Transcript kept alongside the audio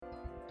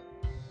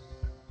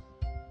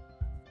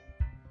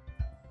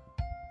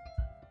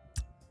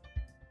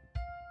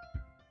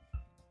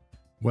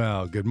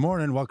Well, good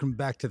morning. Welcome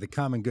back to the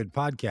Common Good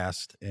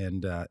podcast.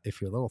 And if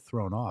you're a little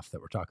thrown off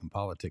that we're talking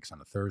politics on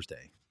a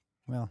Thursday,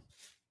 well,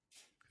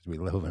 because we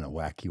live in a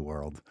wacky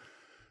world.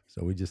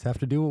 So we just have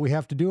to do what we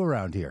have to do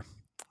around here.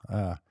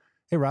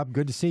 Hey, Rob,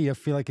 good to see you. I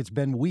feel like it's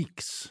been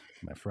weeks,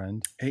 my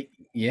friend. Hey,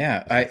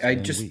 yeah, I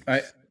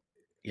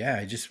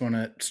just want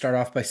to start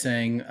off by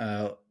saying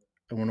I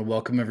want to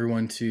welcome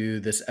everyone to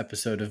this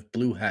episode of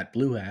Blue Hat.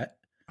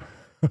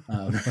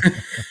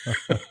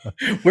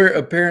 Where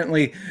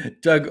apparently,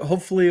 Doug,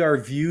 hopefully our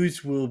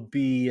views will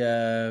be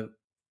there'll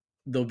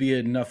be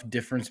enough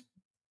difference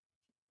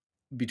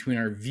between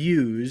our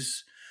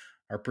views,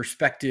 our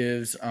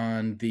perspectives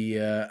on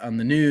the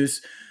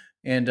news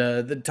and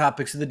the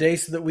topics of the day,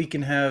 so that we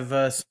can have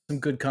some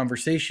good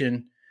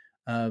conversation,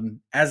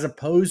 as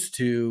opposed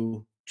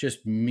to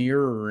just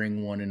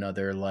mirroring one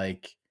another.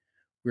 Like,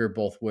 we were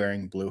both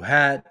wearing blue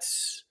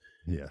hats,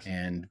 yes,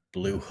 and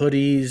blue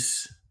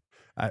hoodies.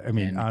 I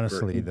mean,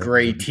 honestly,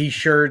 gray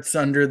T-shirts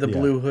under the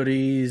blue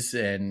hoodies,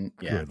 and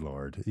good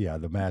Lord,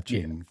 the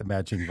matching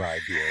vibe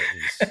here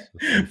is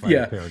if I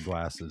had a pair of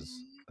glasses,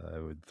 I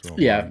would throw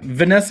them on.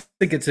 Vanessa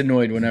gets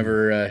annoyed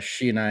whenever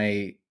she and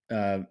I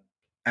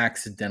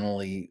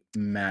accidentally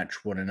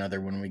match one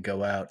another when we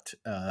go out,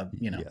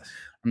 Yes.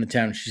 on the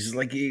town. She's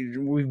like,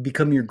 we've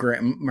become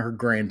her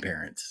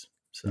grandparents.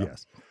 So.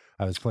 Yes,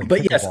 I was playing.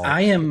 But yes,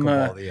 I am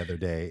pickleball the other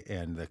day,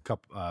 and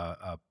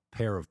a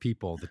pair of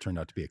people that turned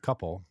out to be a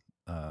couple,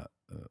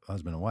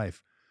 husband and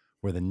wife,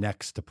 were the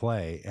next to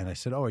play. And I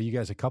said, "Oh, are you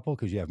guys a couple?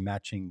 Because you have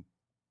matching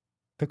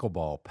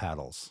pickleball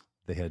paddles."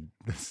 They had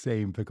the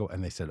same pickle,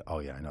 and they said, "Oh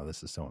yeah, I know,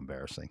 this is so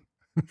embarrassing."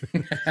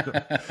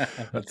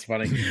 That's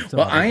funny.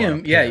 Well, I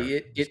am. Yeah,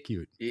 it's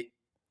cute.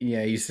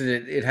 You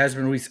said it has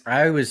been weeks.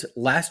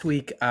 Last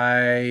week.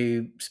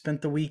 I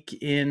spent the week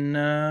in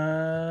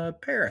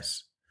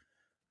Paris.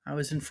 I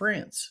was in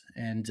France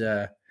and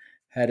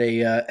had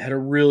a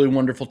really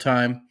wonderful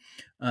time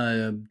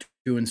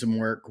doing some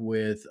work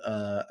with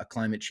a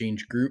climate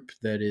change group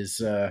that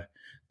is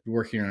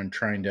working on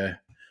trying to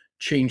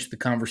change the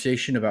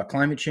conversation about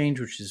climate change,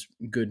 which is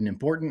good and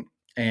important.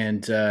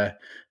 And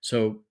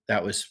so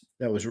that was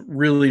a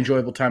really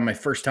enjoyable time. My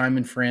first time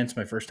in France,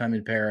 my first time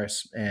in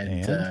Paris.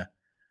 And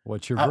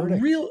what's your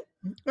verdict?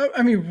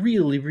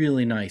 Really,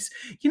 really nice.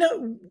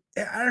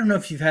 I don't know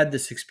if you've had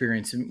this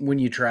experience when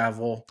you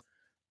travel.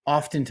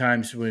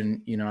 Oftentimes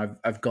when,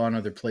 I've gone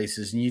other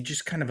places, and you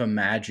just kind of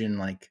imagine,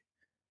 like,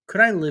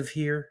 could I live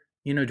here?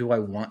 Do I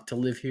want to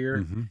live here?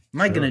 Mm-hmm.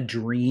 Am I going to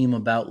dream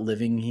about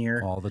living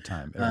here? All the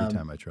time. Every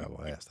time I travel,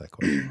 I ask that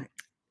question.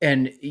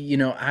 And,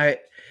 I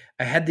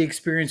had the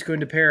experience going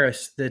to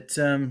Paris that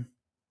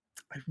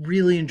I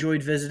really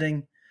enjoyed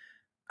visiting.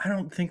 I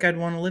don't think I'd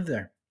want to live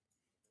there.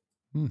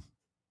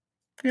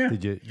 Yeah.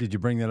 Did you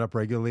bring that up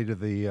regularly to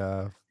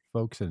the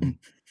folks in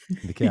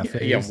the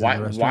cafes? Yeah.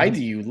 Why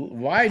do you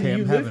live here?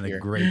 I'm having a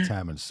great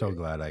time and so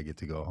glad I get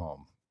to go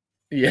home.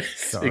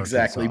 Yes,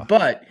 exactly.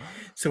 But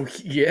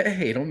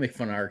hey, don't make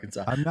fun of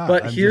Arkansas. I'm not.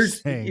 But I'm here's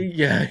just saying,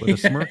 with a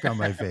smirk on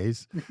my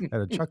face and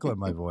a chuckle in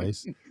my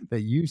voice,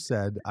 that you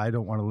said, I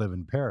don't want to live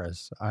in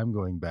Paris. I'm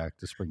going back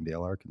to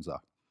Springdale, Arkansas.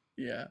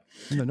 Yeah.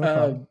 No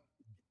problem.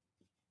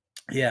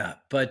 Yeah,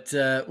 but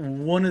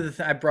one of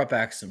the I brought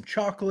back some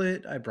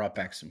chocolate. I brought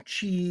back some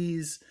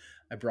cheese.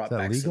 I brought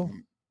back legal?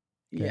 some.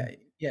 Okay.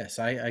 Yeah. Yes,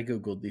 I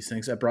googled these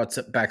things. I brought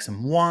back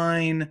some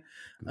wine.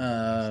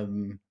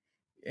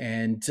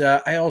 And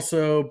I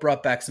also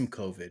brought back some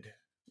COVID,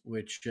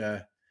 which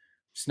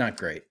it's not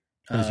great.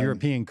 It's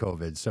European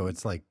COVID, so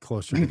it's like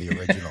closer to the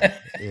original.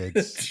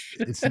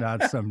 It's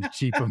not some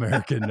cheap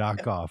American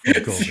knockoff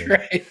of COVID.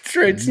 That's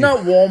right. It's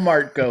not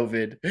Walmart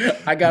COVID.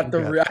 I got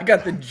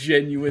the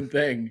genuine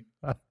thing.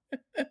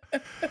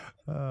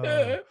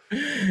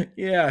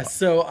 Yeah.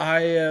 So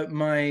I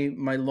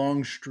my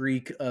long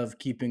streak of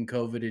keeping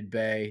COVID at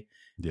bay.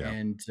 Yeah.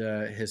 And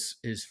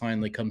has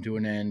finally come to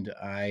an end.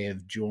 I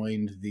have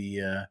joined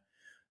the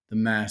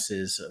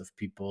masses of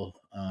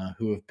people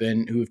who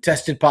have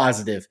tested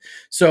positive.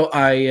 So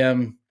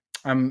I'm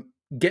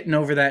getting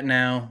over that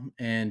now,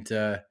 and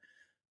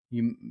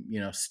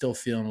still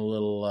feeling a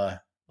little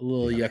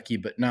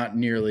yucky, but not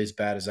nearly as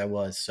bad as I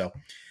was. So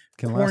it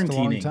can last a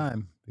long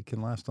time. It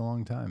can last a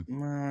long time.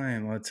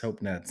 Well, let's hope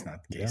that's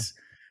not the case.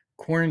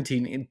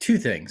 Quarantining, two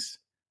things.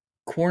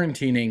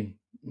 Quarantining,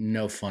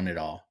 no fun at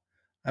all.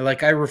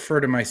 I refer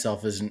to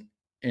myself as an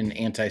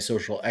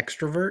antisocial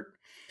extrovert,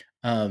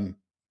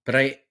 but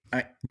I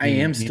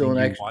am still an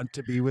extrovert. You want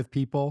to be with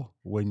people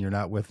when you're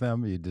not with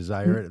them. You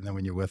desire it, and then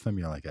when you're with them,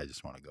 you're like, I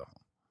just want to go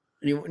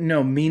home.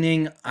 No,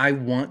 meaning I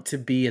want to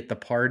be at the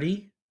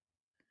party,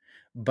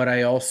 but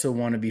I also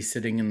want to be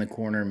sitting in the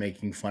corner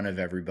making fun of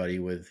everybody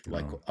with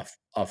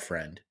a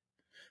friend.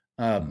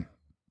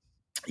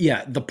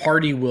 Yeah, the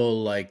party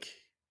will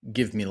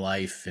give me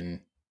life and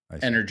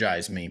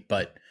energize me,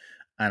 but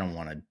I don't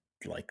want to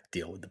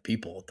deal with the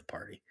people at the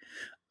party.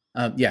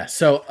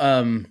 So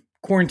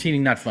quarantining,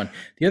 not fun.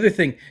 The other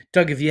thing,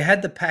 Doug, have you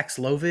had the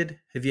Paxlovid?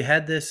 Have you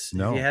had this?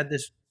 No. Have you had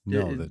this?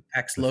 No, the thing that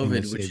Paxlovid,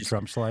 which saved is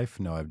Trump's life.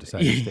 No, I've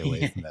decided to stay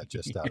away from that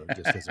just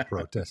as a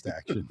protest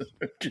action.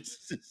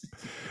 just,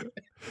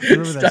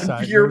 Remember just that on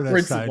sign? pure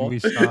Remember that sign principle. we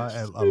saw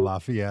at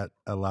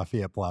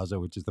Lafayette Plaza,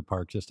 which is the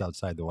park just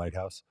outside the White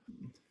House?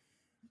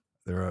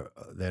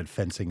 They had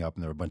fencing up,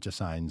 and there were a bunch of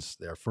signs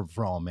there for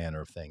all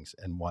manner of things,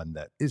 and one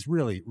that is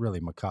really, really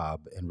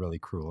macabre and really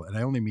cruel. And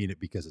I only mean it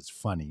because it's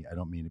funny. I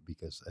don't mean it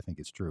because I think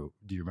it's true.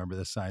 Do you remember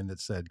the sign that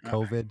said,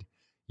 "COVID,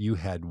 you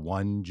had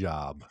one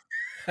job"?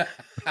 There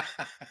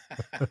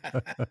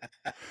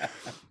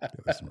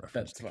was some reference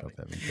That's to funny.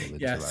 having COVID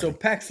and Yeah. So surviving.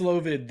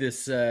 Paxlovid,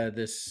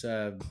 this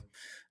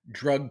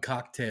drug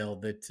cocktail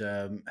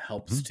that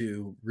helps Mhm.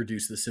 to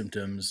reduce the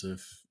symptoms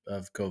of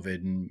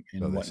COVID and So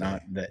they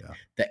whatnot. say. That Yeah.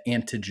 the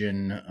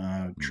antigen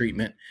Mhm.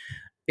 treatment.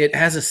 It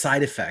has a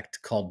side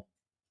effect called,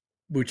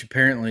 which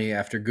apparently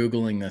after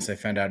googling this, I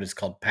found out is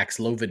called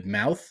Paxlovid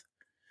mouth.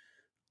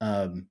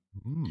 Um,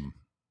 Mm.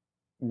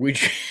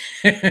 which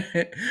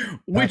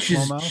which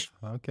Paxlow is mouth.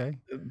 Okay.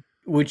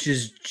 which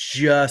is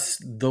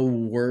just the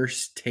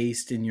worst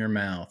taste in your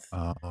mouth.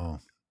 Oh.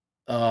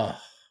 Ugh,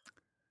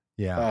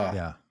 Yeah. ugh,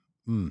 Yeah.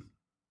 Mm.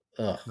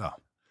 ugh. Oh.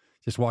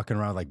 Just walking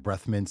around like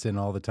breath mints in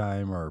all the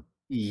time, or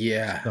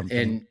Yeah, something.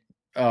 and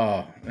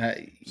oh,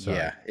 Sorry.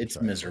 yeah, it's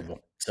Sorry for you. miserable.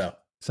 So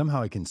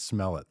Somehow I can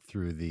smell it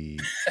through the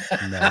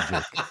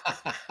magic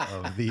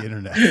of the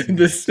internet. It's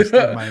this, just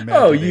like my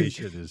oh,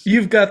 imagination is.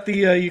 you've got the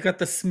you got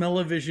the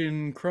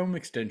Smell-O-Vision Chrome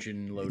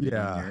extension loaded in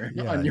Yeah.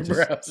 your on Yeah. your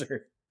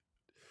browser.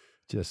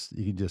 Just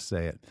you can just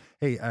say it.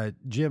 Hey,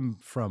 Jim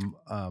from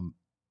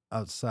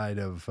outside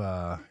of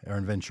or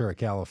in Ventura,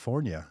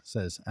 California,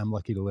 says I'm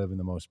lucky to live in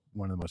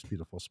one of the most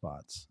beautiful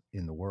spots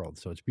in the world.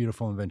 So it's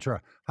beautiful in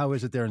Ventura. How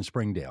is it there in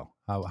Springdale?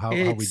 How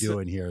we It's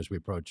doing here as we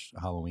approach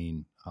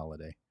Halloween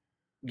holiday?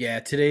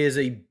 Yeah, today is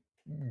a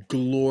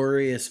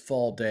glorious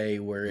fall day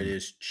where it Mm.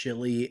 is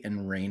chilly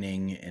and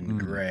raining and Mm.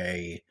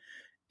 gray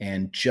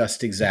and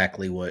just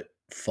exactly what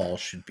fall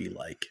should be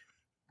like.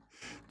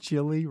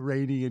 Chilly,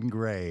 rainy, and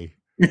gray.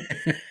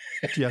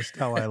 Just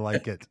how I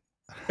like it.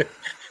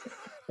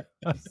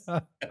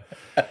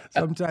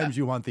 Sometimes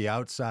you want the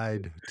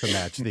outside to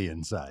match the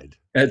inside.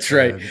 That's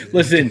right. And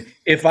Listen,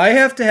 if I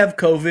have to have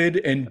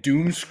COVID and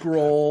doom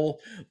scroll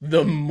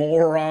the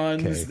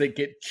morons okay, that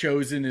get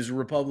chosen as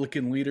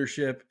Republican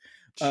leadership,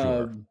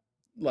 sure,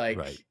 like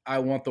right. I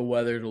want the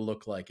weather to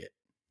look like it.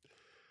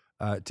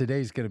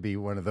 Today's going to be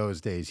one of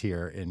those days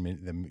here in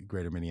the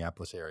greater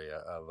Minneapolis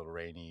area, a little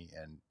rainy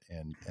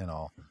and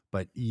all.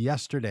 But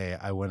yesterday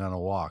I went on a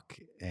walk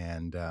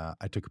and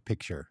I took a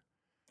picture,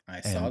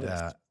 I saw and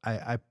this.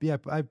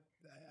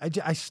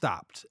 I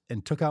stopped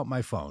and took out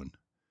my phone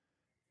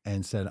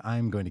and said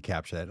I'm going to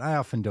capture that. I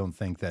often don't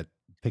think that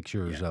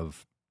pictures Yeah.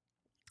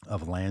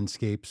 of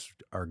landscapes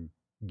are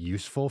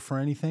useful for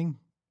anything.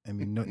 I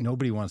mean,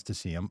 nobody wants to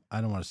see them.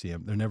 I don't want to see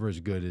them. They're never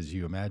as good as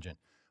you imagine.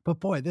 But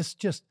boy, this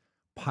just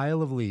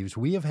pile of leaves.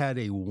 We have had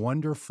a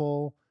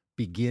wonderful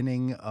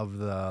beginning of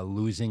the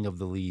losing of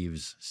the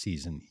leaves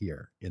season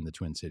here in the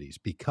Twin Cities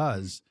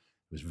because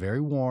it was very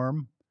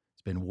warm.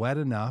 It's been wet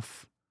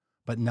enough,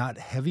 but not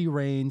heavy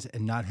rains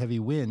and not heavy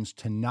winds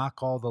to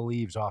knock all the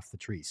leaves off the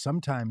trees.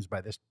 Sometimes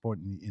by this point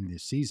in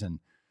this season,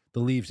 the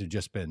leaves have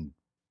just been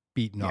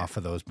beaten Yeah. off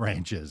of those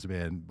branches,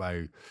 man,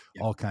 by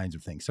all kinds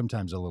of things.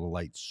 Sometimes a little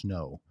light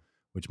snow,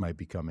 which might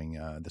be coming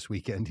this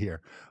weekend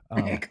here.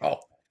 Oh,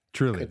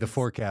 Truly, the goodness.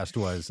 forecast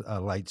was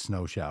light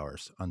snow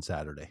showers on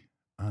Saturday.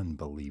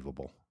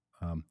 Unbelievable.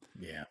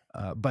 Yeah.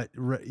 But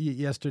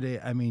yesterday,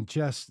 I mean,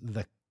 just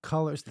the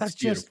colors. It's That's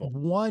just beautiful.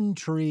 one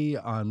tree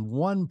on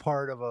one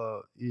part of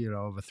a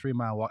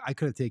 3-mile walk. I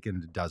could have taken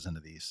a dozen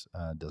of these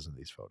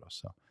photos.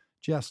 So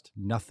just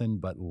nothing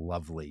but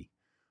lovely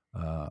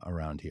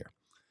around here.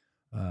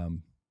 All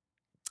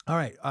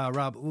right,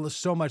 Rob,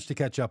 so much to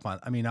catch up on.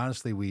 I mean,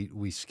 honestly,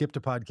 we skipped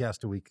a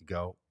podcast a week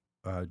ago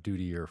due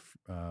to your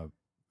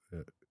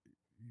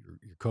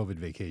COVID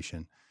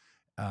vacation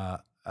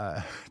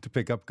to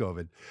pick up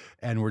COVID,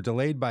 and we're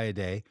delayed by a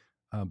day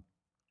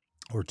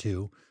or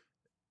two,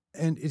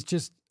 and it's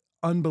just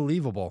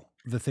unbelievable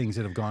the things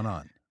that have gone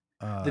on.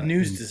 The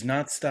news In does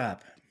not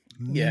stop.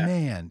 Yeah.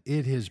 Man,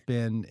 it has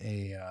been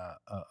a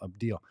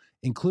deal.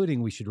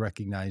 Including, we should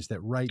recognize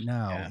that right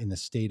now Yeah. in the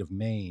state of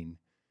Maine,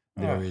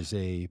 there Oh, is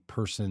a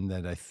person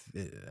that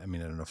I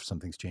mean, I don't know if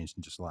something's changed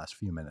in just the last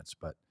few minutes,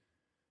 but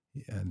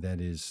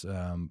that is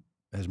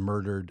has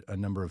murdered a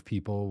number of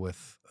people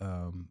with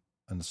an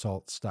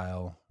assault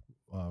style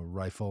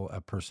rifle. A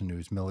person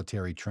who's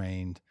military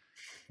trained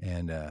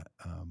and a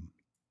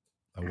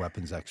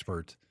weapons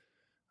expert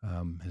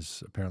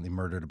has apparently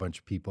murdered a bunch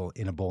of people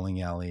in a bowling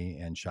alley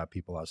and shot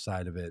people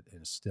outside of it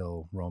and is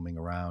still roaming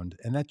around.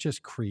 And that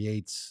just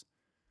creates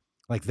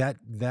like that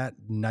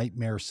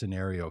nightmare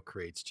scenario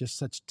creates just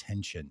such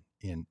tension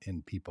in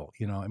people.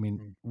 You know, I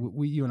mean,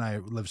 you and I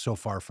live so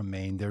far from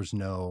Maine. There's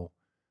no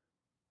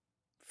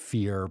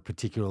fear,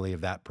 particularly of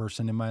that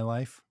person in my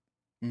life,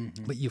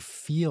 mm-hmm. but you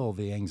feel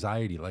the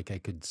anxiety. Like I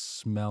could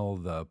smell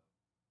the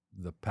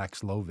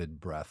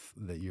Paxlovid breath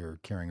that you're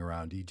carrying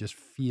around. You just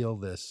feel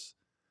this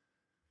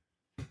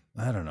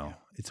I don't Yeah. know.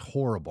 It's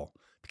horrible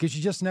because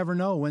you just never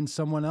know when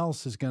someone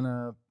else is going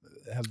to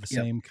have the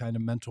Yep. same kind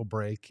of mental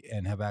break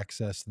and have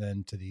access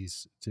then to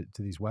these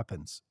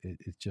weapons.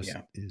 It just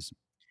Yeah. is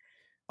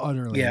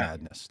utterly Yeah.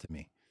 madness to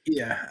me.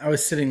 Yeah. I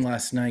was sitting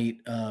last night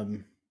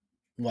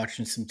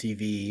watching some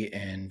TV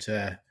and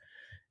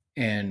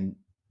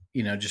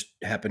just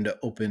happened to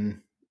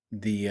open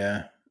the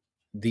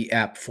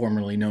app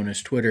formerly known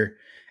as Twitter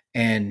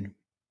and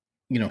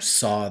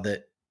saw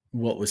that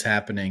what was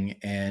happening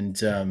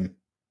and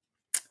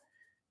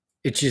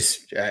it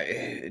just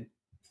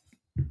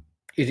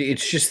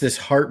it's just this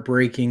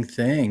heartbreaking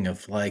thing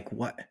of like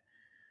why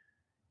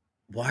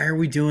are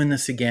we doing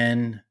this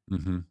again,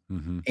 Mm-hmm,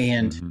 mm-hmm,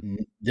 and mm-hmm.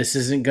 this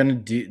isn't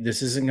going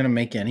to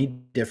make any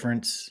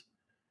difference.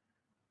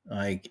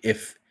 Like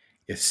if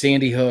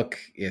Sandy Hook,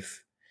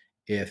 if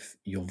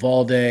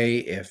Uvalde,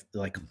 if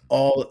like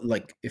all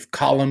like if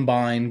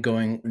Columbine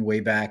going way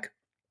back,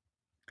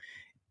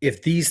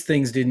 if these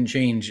things didn't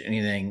change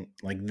anything,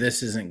 like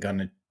this isn't going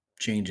to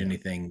change Yeah,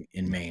 anything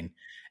in no, Maine.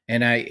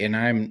 And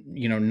I'm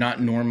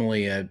not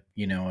normally a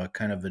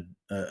kind of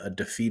a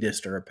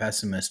defeatist or a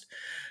pessimist.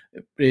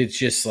 It's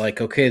just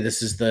like, okay,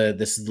 this is the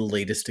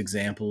latest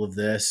example of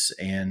this,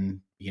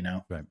 and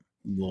right.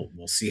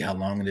 we'll see how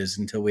long it is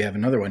until we have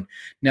another one.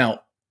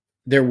 Now,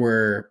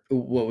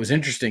 what was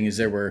interesting is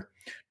there were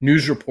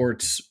news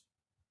reports,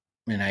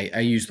 and I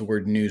use the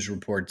word news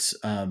reports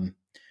um,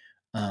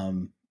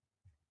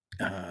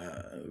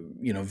 uh,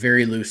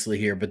 very loosely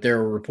here, but there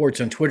were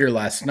reports on Twitter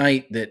last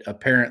night that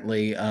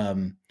apparently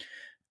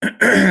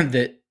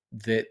that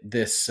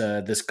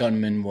this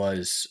gunman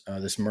was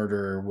this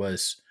murderer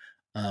was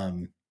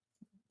um,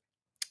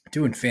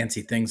 doing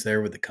fancy things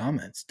there with the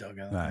comments, Doug.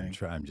 I'm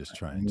just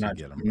trying I'm to not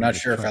get them. I'm not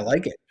sure if I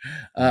like it.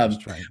 I'm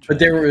just Um, but trying to get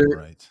them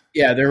right.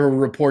 there were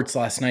reports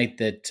last night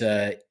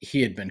that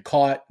he had been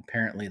caught.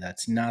 Apparently,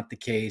 that's not the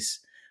case.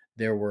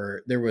 There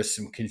was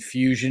some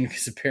confusion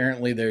because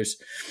apparently there's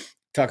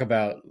talk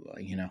about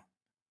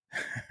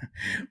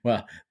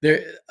well,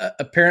 there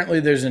apparently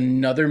there's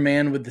another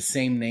man with the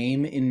same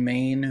name in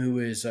Maine who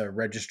is a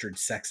registered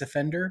sex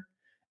offender,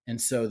 and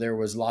so there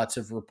was lots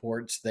of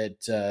reports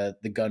that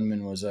the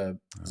gunman was a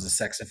Oh,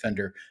 sex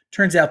offender.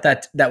 Turns out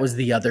that that was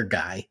the other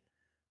guy.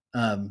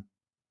 Um,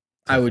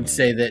 I tough would name.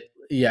 say that,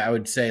 yeah, I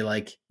would say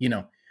like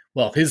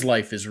well, his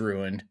life is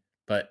ruined,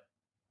 but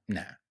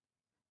nah,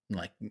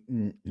 like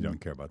You don't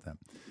care about that.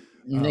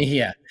 Oh,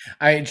 yeah,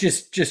 I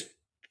just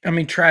I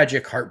mean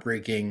tragic,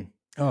 heartbreaking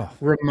oh,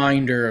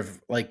 reminder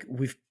of like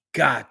we've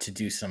got to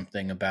do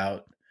something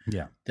about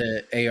yeah.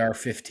 the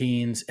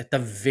AR-15s at the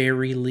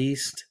very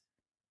least.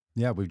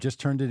 Yeah, we've just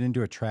turned it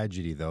into a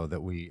tragedy, though,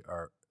 that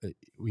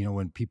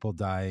when people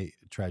die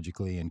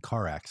tragically in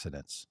car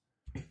accidents,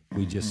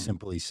 we just Mhm.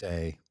 simply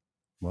say,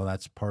 well,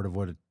 that's part of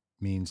what it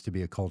means to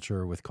be a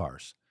culture with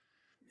cars.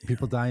 Yeah.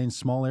 People die in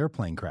small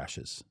airplane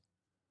crashes.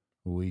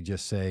 We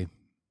just say,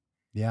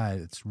 yeah,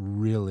 it's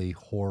really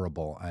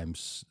horrible.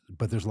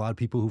 But there's a lot of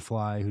people who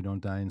fly who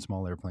don't die in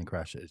small airplane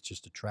crashes. It's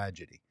just a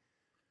tragedy.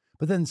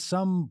 But then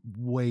some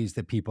ways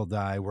that people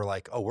die, we're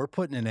like, oh, we're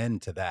putting an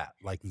end to that.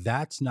 Like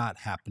that's not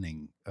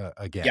happening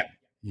again. Yep.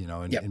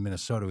 Yep. In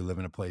Minnesota, we live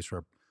in a place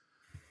where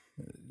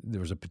there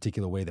was a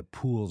particular way that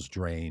pools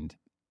drained,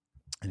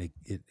 and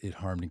it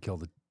harmed and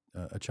killed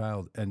a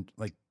child. And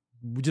like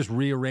we just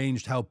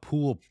rearranged how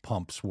pool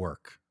pumps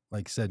work.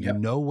 Like said, Yep.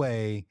 no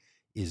way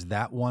is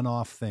that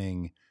one-off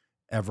thing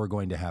ever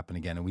going to happen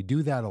again. And we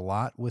do that a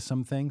lot with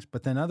some things,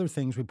 but then other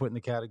things we put in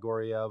the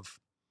category of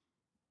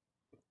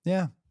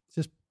yeah, it's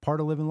just part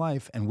of living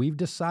life. And we've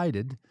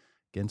decided,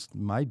 against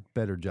my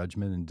better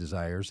judgment and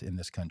desires in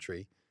this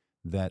country,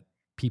 that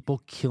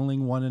people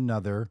killing one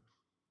another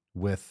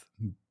with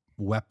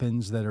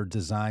weapons that are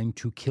designed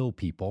to kill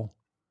people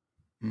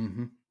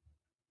Hmm.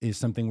 is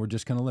something we're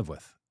just going to live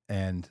with.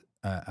 And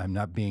I'm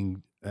not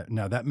being,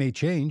 now that may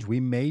change. We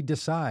may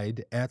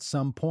decide at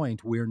some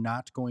point we're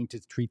not going to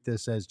treat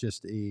this as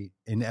just a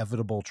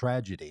inevitable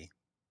tragedy,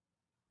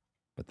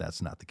 but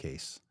that's not the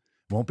case.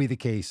 Won't be the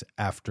case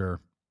after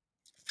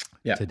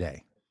Yeah.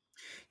 today.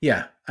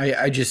 Yeah.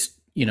 I just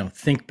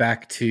think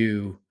back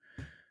to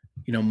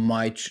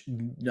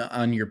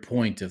on your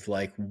point of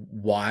like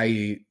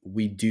why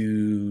we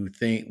do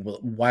think well,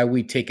 why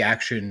we take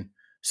action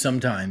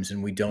sometimes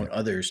and we don't Yep.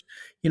 others.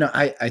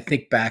 I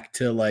think back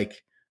to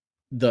like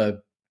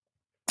the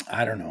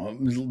I don't know,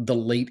 the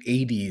late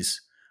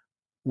 80s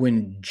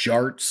when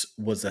jarts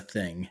was a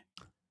thing.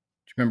 Do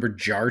you remember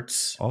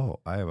jarts? Oh,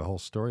 I have a whole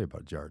story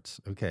about jarts.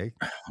 Okay.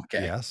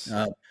 Okay. Yes.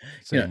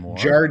 Say more.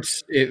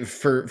 Jarts,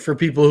 for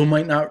people who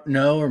might not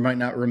know or might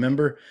not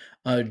remember,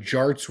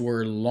 jarts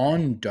were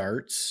lawn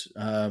darts,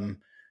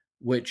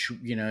 which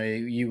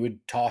you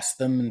would toss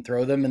them and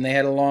throw them, and they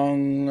had a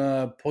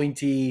long,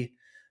 pointy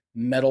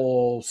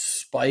metal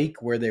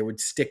spike where they would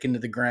stick into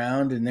the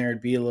ground, and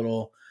there'd be a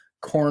little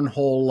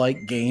cornhole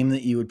like game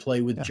that you would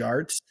play with Yeah.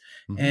 jarts,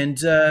 Hmm. and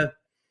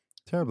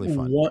Terribly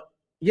fun. what?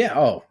 Yeah,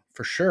 oh,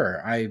 for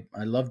sure. I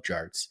love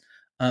jarts.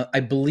 I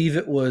believe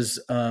it was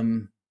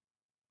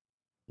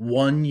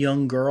one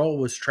young girl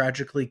was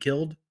tragically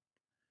killed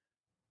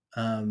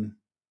in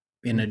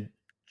a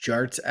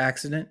Jarts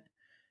accident,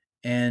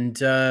 and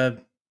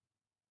Jarts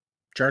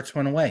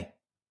went away.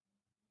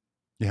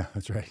 Yeah,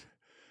 that's right.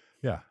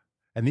 Yeah.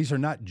 And these are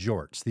not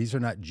jorts. These are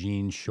not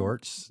jean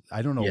shorts.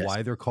 I don't know Yes.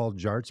 why they're called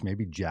jarts.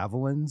 Maybe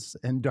javelins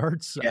and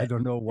darts. Yeah. I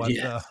don't know what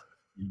Yes.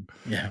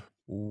 Yeah.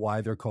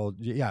 why they're called.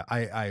 Yeah,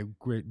 I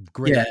great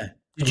Yeah.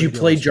 Did you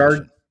play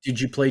illustration. Did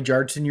you play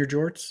Jarts in your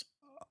jorts?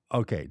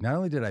 Okay, not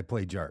only did I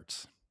play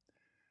jarts,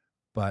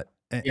 but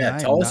and Yeah.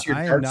 Tell us your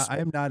Jarts I story.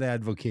 am not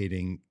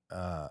advocating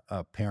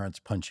parents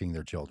punching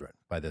their children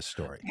by this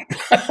story.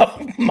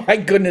 Oh my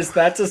goodness,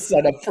 that's a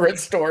setup for a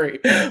story.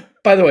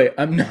 By the way,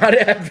 I'm not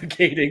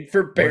advocating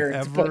for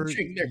parents Whatever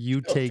punching their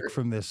you take children.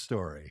 from this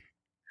story,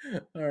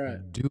 All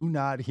right. do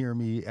not hear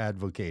me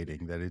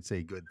advocating that it's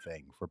a good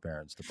thing for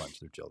parents to punch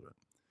their children.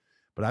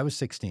 But I was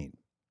 16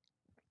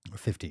 or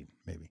 15,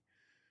 maybe.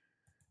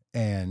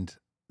 And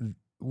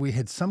we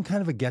had some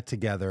kind of a get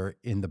together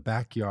in the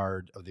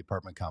backyard of the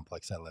apartment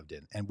complex I lived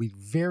in. And we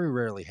very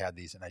rarely had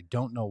these. And I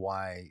don't know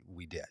why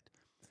we did.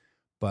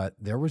 But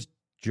there was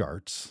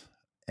jarts.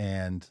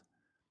 And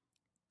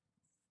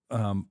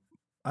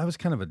I was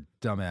kind of a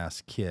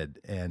dumbass kid.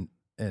 And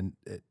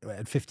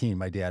at 15,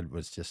 my dad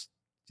was just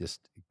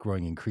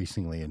growing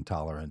increasingly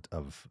intolerant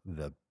of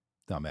the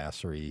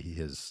dumbassery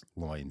his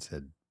loins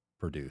had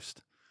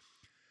produced.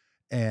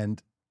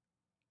 And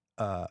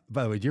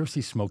by the way, did you ever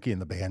see Smokey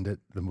and the Bandit,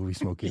 the movie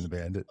Smokey and the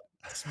Bandit?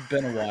 It's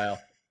been a while.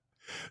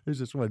 There's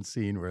this one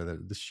scene where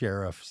the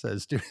sheriff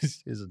says to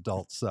his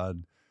adult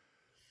son,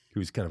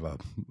 who's kind of a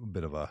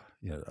bit of a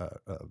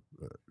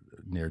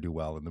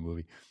ne'er-do-well in the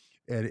movie,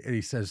 and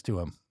he says to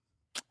him,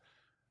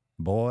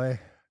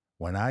 "Boy,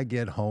 when I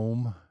get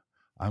home,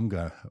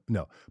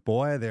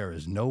 boy, there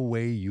is no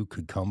way you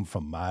could come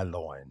from my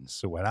loins.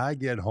 So when I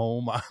get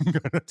home, I'm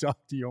gonna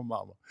talk to your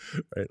mama,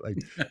 right? Like,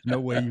 no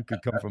way you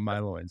could come from my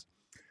loins."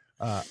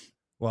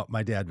 Well,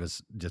 my dad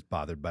was just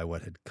bothered by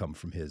what had come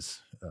from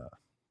his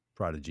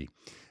prodigy.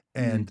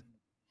 And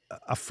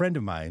a friend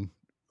of mine,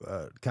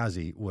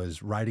 Kazi,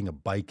 was riding a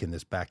bike in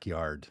this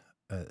backyard.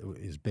 We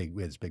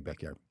had this big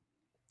backyard.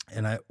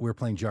 And we were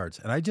playing jarts.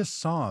 And I just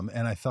saw him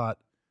and I thought,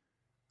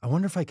 I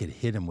wonder if I could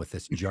hit him with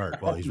this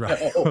jart while he's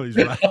riding. His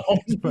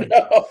bike.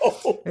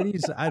 No. And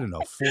he's, I don't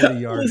know, 40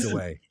 yards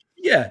away.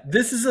 Yeah,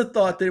 this is a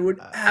thought that would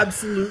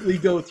absolutely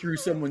go through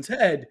someone's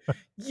head.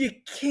 You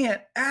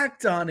can't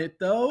act on it,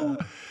 though.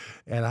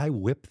 And I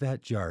whip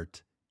that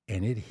jart,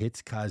 and it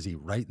hits Kazi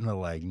right in the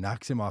leg,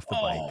 knocks him off the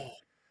bike.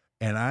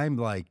 And I'm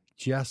like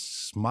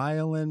just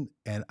smiling,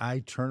 and I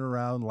turn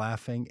around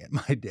laughing, and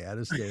my dad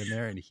is standing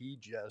there, and he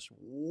just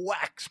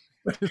whacks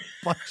me, just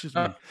punches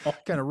me,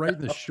 kind of right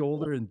in the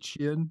shoulder and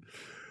chin.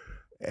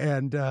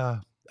 And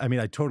I mean,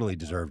 I totally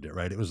deserved it,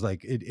 right? It was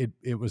like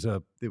it was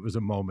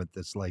a moment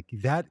that's like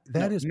that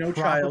is no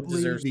probably child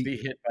deserves to be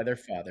hit by their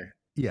father.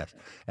 Yes,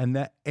 and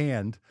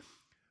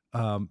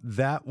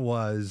that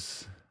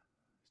was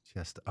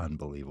just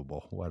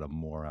unbelievable. What a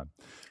moron.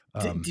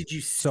 Did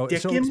you so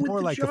stick him it's with more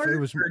the like jart? it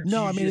was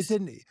no. I mean, it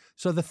didn't.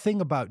 So the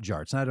thing about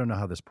jarts, and I don't know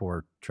how this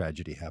poor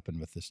tragedy happened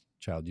with this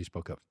child you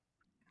spoke of,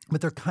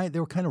 but they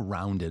were kind of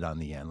rounded on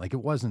the end. Like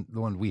it wasn't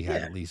the one we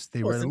had. At least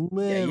they were a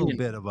little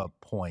bit of a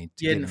point.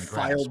 You hadn't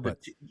filed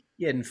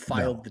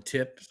the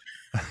tip.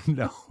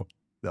 No.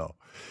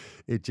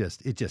 It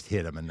just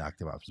hit him and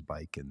knocked him off his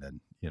bike, and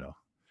then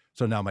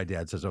So now my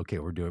dad says, "Okay,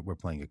 we're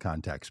playing a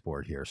contact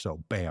sport here."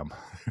 So bam,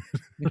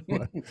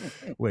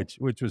 which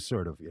was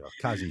sort of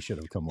Kazi should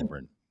have come over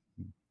and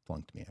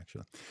plunked me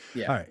actually.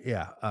 Yeah. All right.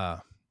 Yeah.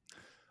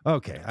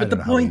 Okay. But the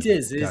point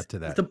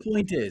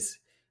is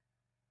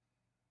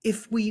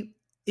if we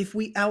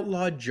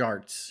outlawed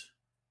jarts,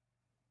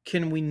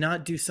 can we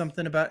not do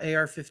something about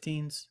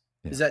AR-15s?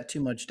 Yeah. Is that too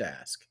much to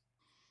ask?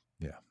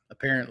 Yeah.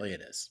 Apparently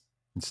it is.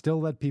 And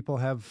still let people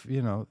have,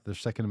 their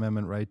Second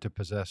Amendment right to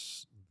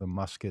possess the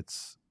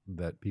muskets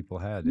that people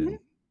had in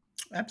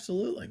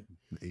absolutely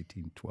the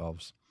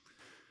 1812s.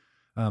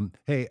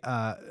 Hey,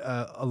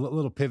 a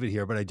little pivot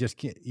here, but I just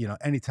can't,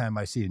 anytime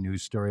I see a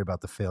news story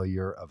about the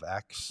failure of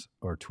X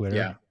or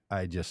Twitter,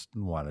 I just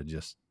want to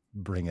just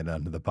bring it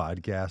onto the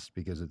podcast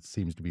because it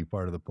seems to be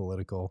part of the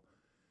political,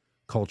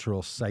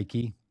 cultural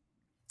psyche.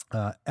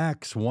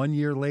 X, 1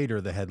 year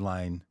later, the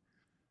headline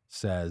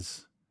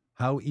says,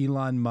 how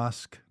Elon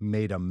Musk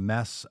made a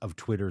mess of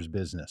Twitter's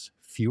business.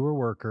 Fewer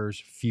workers,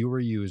 fewer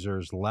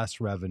users,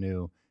 less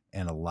revenue,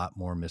 and a lot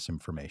more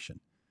misinformation.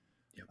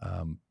 Yep.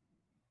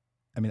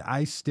 I mean,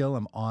 I still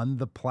am on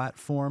the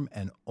platform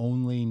and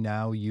only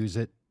now use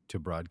it to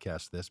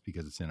broadcast this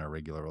because it's in our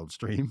regular old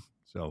stream.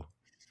 So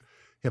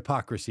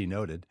hypocrisy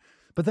noted.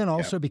 But then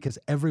also because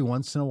every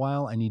once in a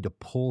while I need to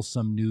pull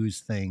some news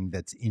thing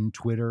that's in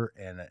Twitter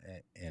and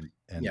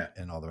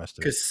all the rest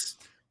of it.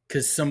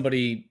 Because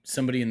somebody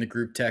in the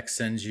group text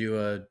sends you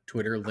a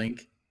Twitter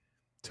link.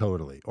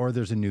 Totally. Or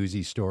there's a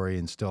newsy story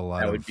and still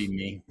that would be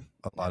me.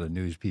 A lot of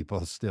news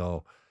people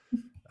still,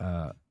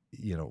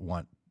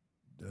 want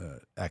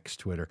X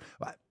Twitter.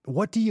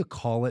 What do you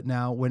call it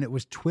now? When it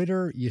was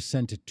Twitter, you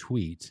sent a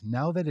tweet.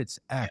 Now that it's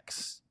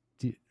X,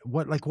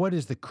 what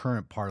is the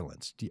current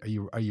parlance?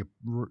 Are you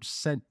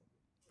sent?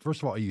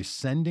 First of all, are you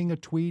sending a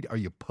tweet? Are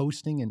you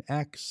posting an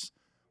X?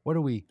 What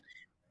are we?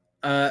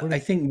 I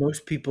think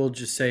most people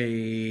just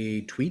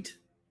say tweet.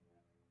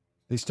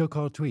 They still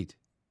call it tweet.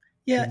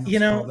 Yeah,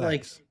 Even though it's called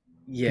X,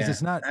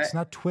 because yeah. it's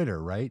not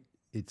Twitter, right?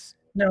 It's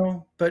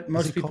No, but is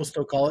most it people called?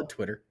 still call it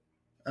Twitter.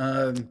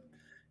 Um,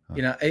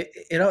 Huh.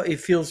 it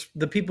feels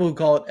the people who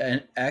call it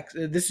an X.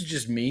 This is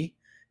just me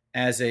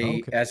as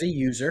Okay, a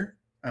user.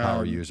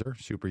 power user,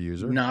 super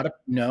user. Not a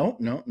no,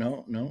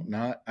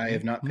 not. I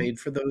have not Mm-hmm. paid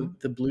for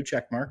the blue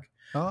check mark.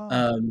 Oh,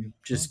 oh,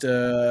 Just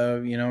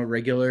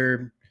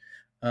regular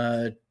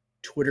uh,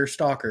 Twitter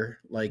stalker,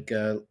 like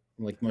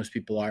most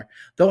people are.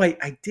 Though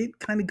I did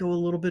kind of go a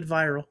little bit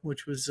viral,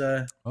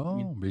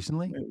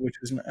 recently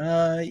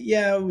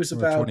yeah, it was or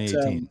about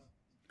 2018?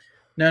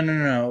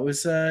 no. It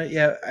was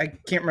yeah, I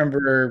can't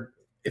remember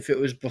if it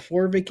was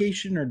before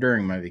vacation or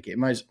during my vacation.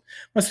 Must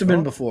have been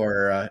Oh,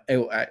 before.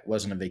 It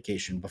wasn't a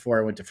vacation before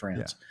I went to yeah,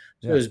 France,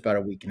 so it yeah. was about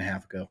a week and a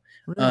half ago.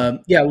 Really?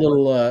 Yeah, a What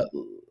little.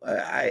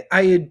 I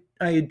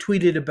had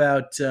tweeted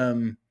about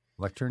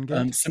lectern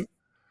gate? some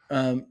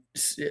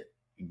s-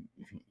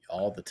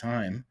 all the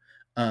time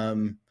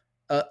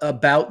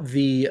about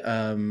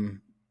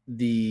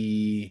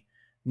the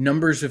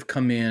numbers have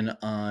come in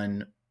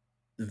on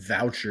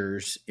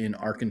vouchers in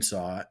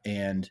Arkansas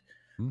and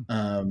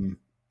Hmm.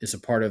 is a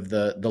part of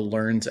the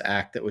Learns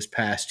Act that was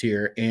passed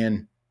here.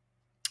 And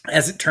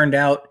as it turned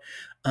out,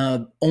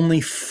 only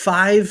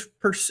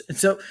 5%.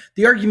 So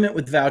the argument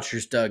with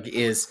vouchers, Doug,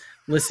 is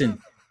listen,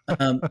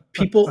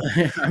 people.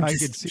 I'm I can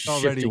just see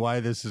already shifting. why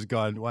this has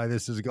gone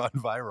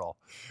viral.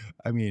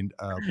 I mean,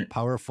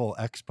 powerful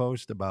X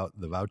post about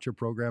the voucher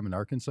program in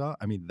Arkansas.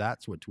 I mean,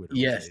 that's what Twitter was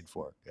Yes, made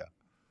for. Yeah,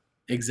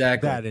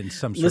 exactly. that and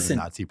some sort of Listen,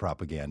 Nazi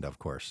propaganda, of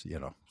course.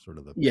 Sort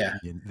of yeah,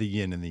 the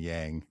yin and the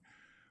yang.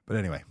 But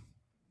anyway,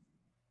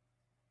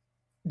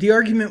 the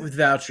argument with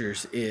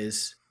vouchers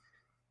is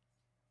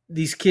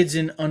these kids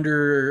in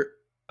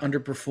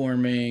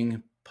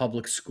underperforming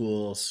public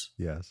schools,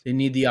 yes, they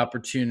need the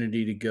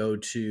opportunity to go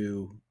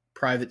to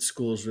private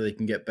schools where they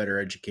can get better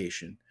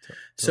education.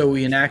 So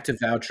totally we understand. enact a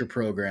voucher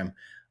program,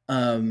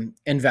 and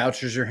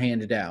vouchers are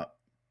handed out.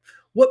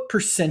 What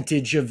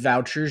percentage of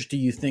vouchers do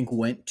you think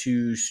went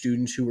to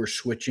students who were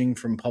switching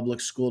from public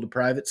school to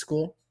private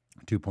school?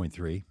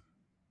 2.3.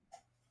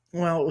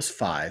 Well, it was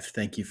five.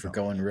 Thank you for Oh,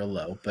 going real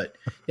low, but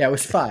yeah, it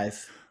was okay.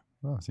 five.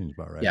 Well, seems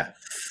about right. Yeah.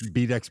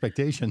 Beat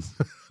expectations.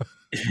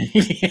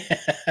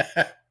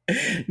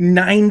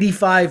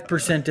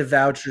 95% of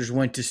vouchers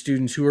went to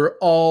students who are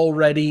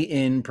already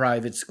in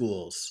private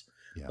schools.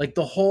 Yeah. Like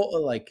the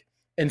whole, like,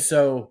 and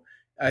so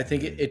I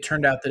think Mm. it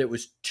turned out that it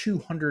was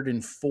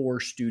 204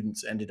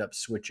 students ended up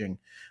switching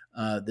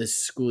this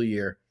school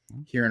year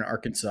here in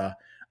Arkansas.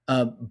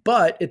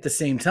 But at the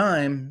same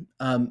time,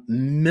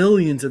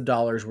 millions of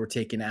dollars were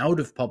taken out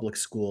of public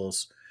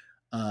schools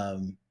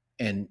and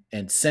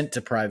sent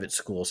to private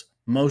schools,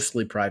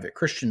 mostly private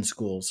Christian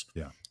schools.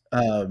 Yeah.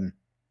 Um,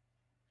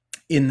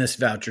 in this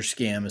voucher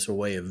scam as a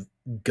way of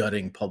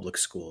gutting public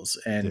schools.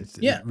 And It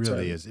yeah, so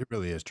really is. It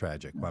really is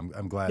tragic.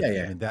 I'm glad. yeah, I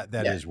yeah, mean, that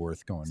yeah. is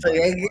worth going So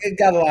viral. it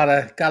got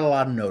a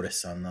lot of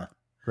notice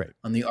Great.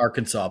 on the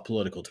Arkansas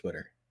political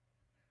Twitter.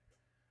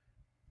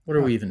 What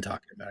are we even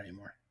talking about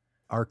anymore?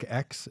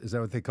 ArcX, is that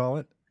what they call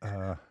it?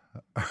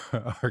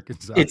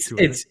 Arkansas It's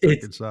Twitter. it's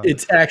it's Arkansas.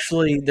 it's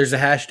actually there's a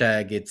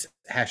hashtag. It's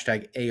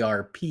hashtag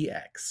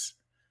ARPX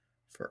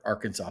for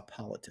Arkansas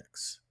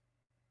politics.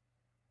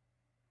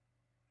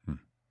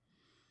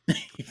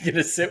 You're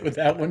gonna sit with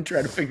that one,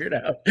 try to figure it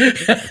out.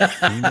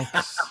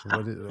 Phoenix.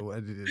 What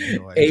is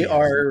no idea.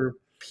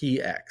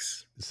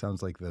 ARPX. It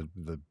sounds like the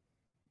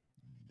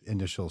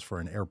initials for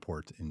an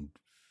airport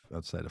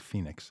outside of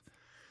Phoenix.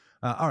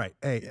 All right.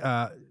 Hey,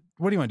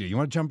 what do you want to do? You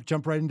want to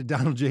jump right into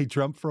Donald J.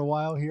 Trump for a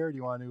while here? Do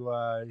you want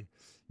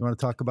to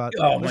talk about?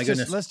 Oh my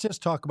goodness. Let's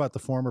just talk about the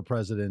former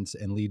presidents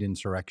and lead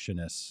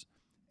insurrectionists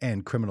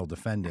and criminal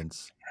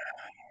defendants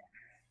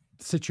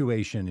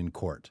situation in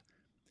court.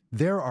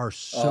 There are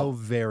so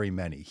very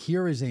many.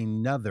 Here is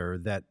another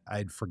that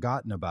I'd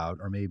forgotten about,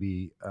 or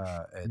maybe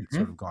had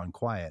sort of gone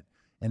quiet,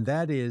 and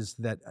that is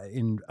that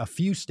in a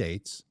few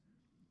states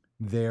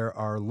there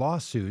are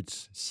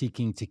lawsuits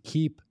seeking to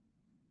keep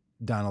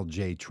Donald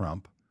J.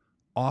 Trump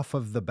off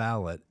of the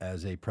ballot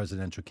as a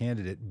presidential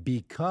candidate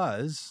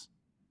because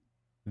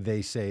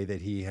they say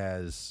that he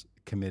has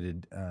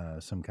committed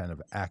some kind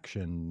of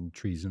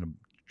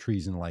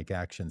treason-like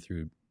action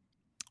through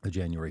the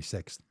January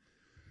 6th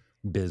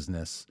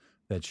business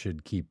that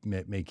should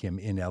make him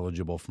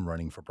ineligible from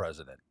running for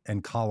president.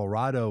 And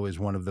Colorado is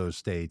one of those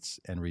states,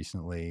 and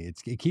recently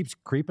it keeps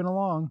creeping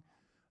along.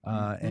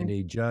 And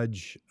a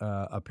judge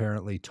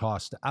apparently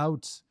tossed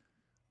out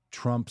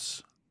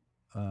Trump's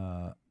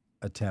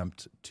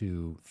attempt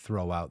to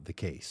throw out the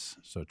case.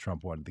 So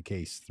Trump wanted the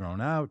case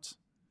thrown out.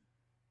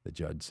 The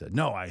judge said,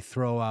 no, I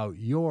throw out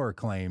your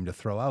claim to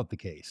throw out the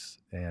case.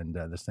 And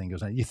this thing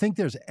goes on. You think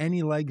there's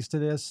any legs to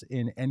this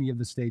in any of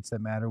the states that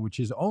matter, which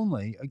is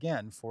only,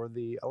 again, for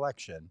the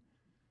election,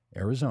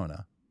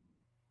 Arizona,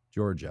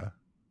 Georgia,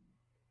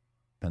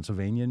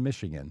 Pennsylvania and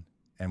Michigan,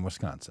 and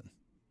Wisconsin.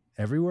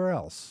 Everywhere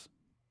else,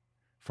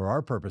 for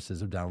our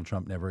purposes of Donald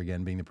Trump never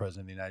again being the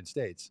president of the United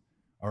States,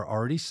 are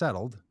already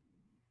settled,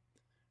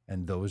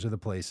 and those are the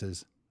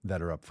places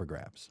that are up for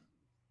grabs.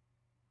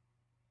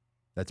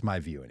 That's my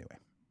view anyway.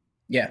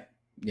 Yeah.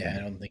 I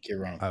don't think you're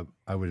wrong.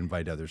 I would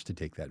invite others to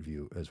take that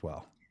view as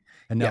well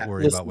and not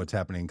worry about what's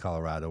happening in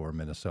Colorado or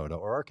Minnesota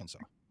or Arkansas.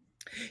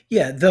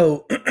 Yeah,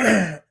 though,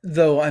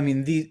 I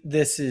mean,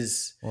 this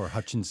is or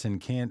Hutchinson,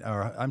 Kansas,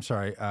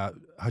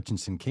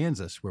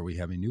 where we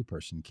have a new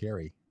person,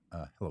 Carrie.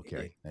 Hello,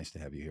 Carrie. Nice to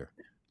have you here.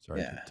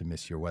 Sorry to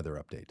miss your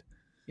weather update.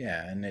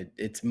 Yeah, and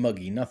it's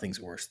muggy. Nothing's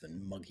worse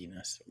than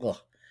mugginess. Ugh,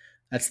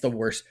 that's the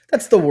worst.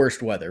 That's the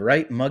worst weather,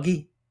 right?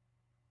 Muggy.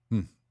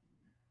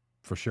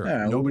 For sure.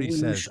 Nobody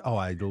says, "Oh,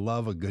 I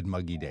love a good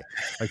muggy day."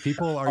 Like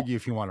people argue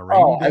if you want a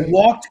rainy day. I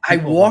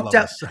walked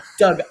out,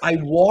 Doug. I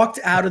walked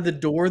out of the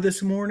door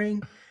this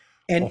morning,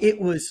 and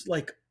it was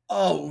like,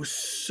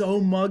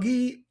 so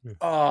muggy.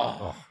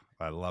 I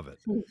love it.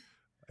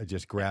 I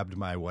just grabbed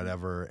my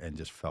whatever and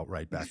just felt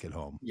right back at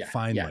home. Yeah,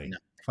 finally,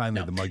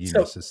 the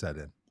mugginess is set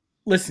in.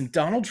 Listen,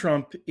 Donald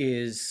Trump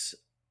is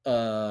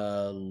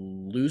a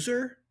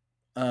loser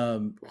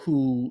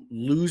who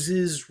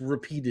loses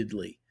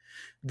repeatedly.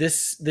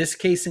 This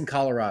case in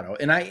Colorado,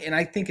 and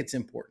I think it's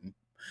important,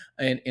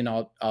 and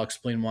I'll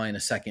explain why in a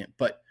second.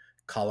 But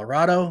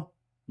Colorado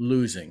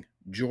losing,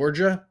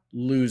 Georgia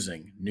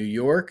losing, New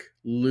York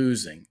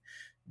losing,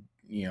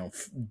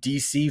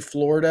 DC,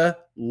 Florida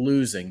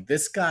losing.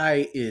 This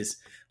guy is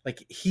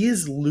he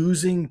is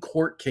losing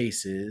court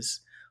cases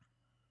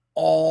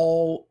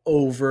all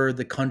over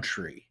the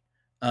country.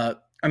 I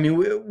mean,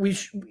 we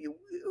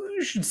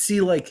should see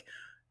like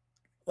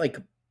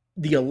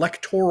the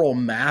electoral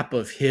map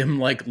of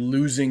him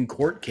losing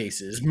court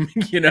cases.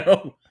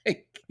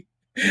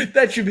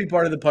 That should be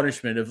part of the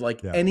punishment of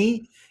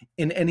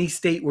in any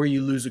state where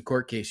you lose a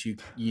court case, you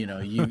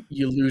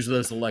lose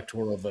those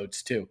electoral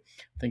votes too.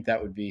 I think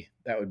that would be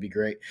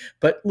great.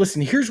 But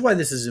listen, here's why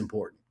this is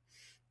important.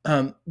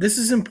 This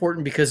is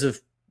important because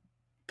of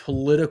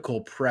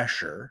political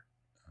pressure.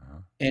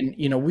 And,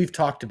 we've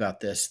talked about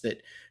this,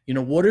 that,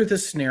 what are the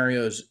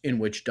scenarios in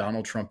which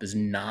Donald Trump is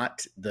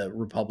not the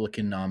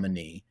Republican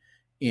nominee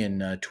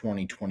in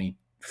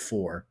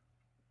 2024?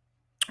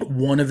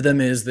 One of them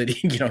is that,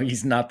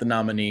 he's not the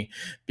nominee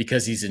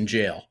because he's in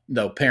jail,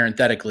 though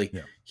parenthetically,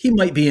 he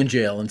might be in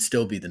jail and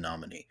still be the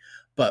nominee.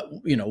 But,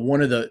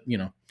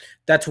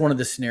 that's one of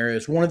the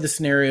scenarios. One of the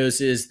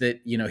scenarios is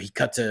that, he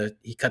cuts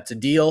a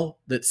deal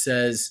that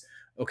says,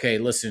 okay,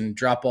 listen,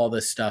 drop all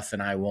this stuff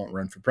and I won't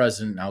run for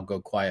president. I'll go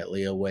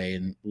quietly away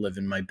and live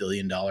in my $1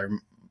 billion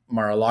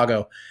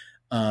Mar-a-Lago.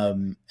 I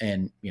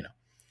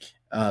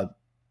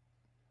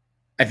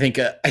think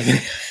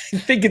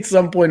at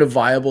some point a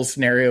viable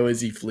scenario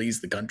is he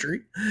flees the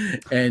country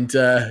and,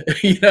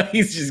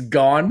 he's just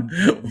gone.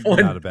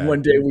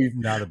 One day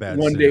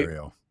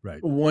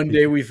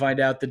we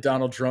find out that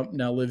Donald Trump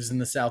now lives in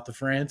the south of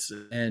France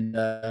and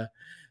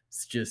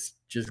it's just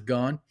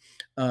gone.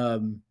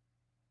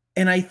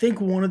 And I think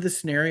one of the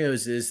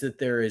scenarios is that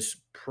there is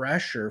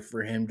pressure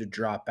for him to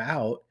drop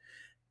out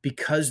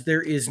because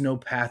there is no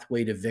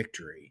pathway to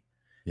victory.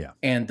 Yeah.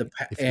 And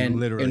couldn't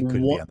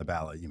be on the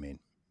ballot, you mean?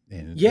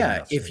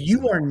 If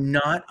you are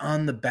not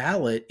on the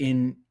ballot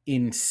in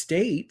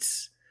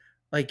states,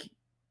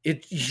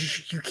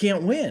 you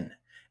can't win.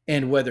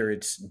 And whether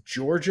it's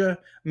Georgia,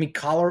 I mean,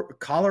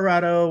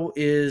 Colorado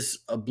is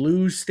a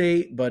blue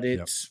state, but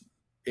it's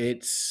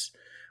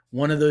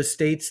one of those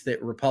states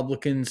that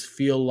Republicans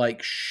feel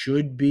like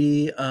should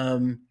be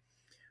in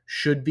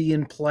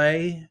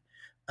play.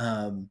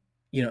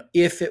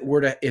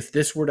 If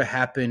this were to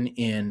happen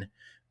in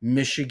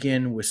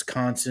Michigan,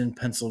 Wisconsin,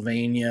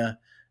 Pennsylvania,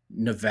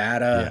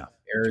 Nevada,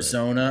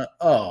 Arizona,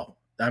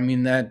 I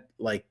mean that.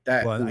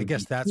 Well, I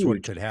guess that's huge.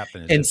 what could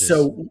happen. And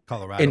so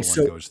Colorado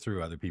one goes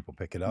through, other people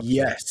pick it up.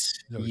 Yes,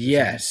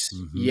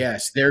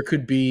 yes. There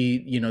could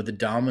be, the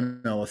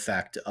domino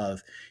effect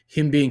of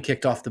him being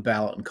kicked off the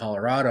ballot in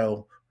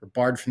Colorado or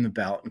barred from the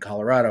ballot in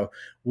Colorado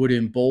would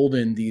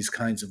embolden these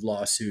kinds of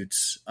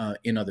lawsuits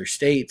in other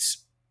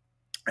states,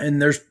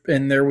 and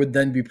there would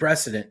then be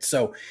precedent.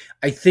 So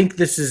I think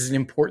this is an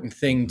important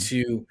thing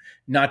to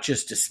not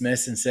just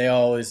dismiss and say,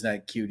 "Oh, isn't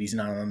that cute? He's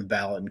not on the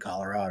ballot in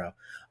Colorado."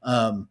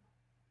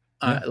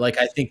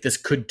 I think this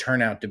could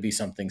turn out to be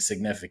something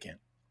significant.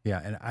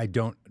 Yeah, and I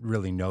don't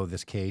really know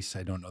this case.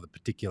 I don't know the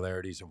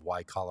particularities of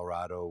why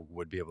Colorado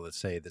would be able to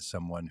say that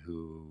someone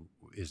who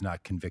is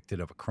not convicted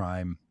of a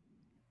crime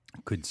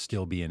could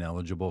still be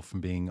ineligible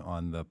from being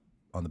on the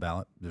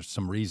ballot. There's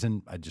some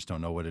reason. I just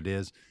don't know what it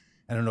is.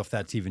 I don't know if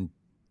that's even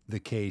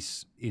the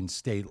case in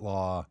state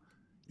law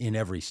in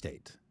every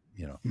state.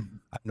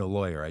 I'm no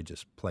lawyer. I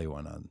just play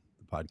one on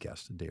the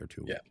podcast a day or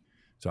two a week.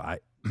 So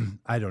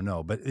I don't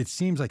know, but it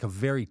seems like a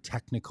very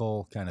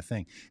technical kind of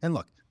thing. And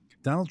look,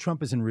 Donald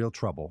Trump is in real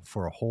trouble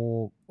for a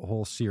whole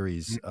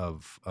series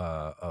of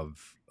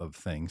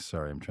things.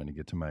 Sorry, I'm trying to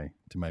get to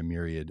my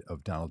myriad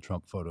of Donald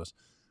Trump photos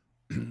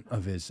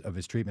of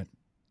his treatment.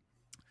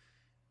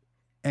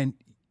 And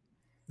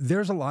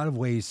there's a lot of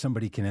ways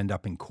somebody can end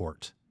up in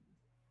court.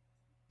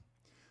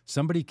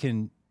 Somebody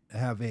can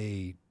have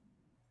a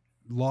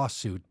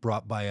lawsuit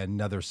brought by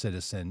another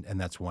citizen, and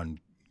that's one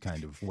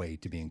kind of way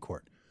to be in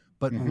court.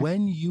 But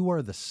when you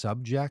are the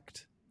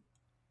subject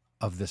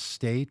of the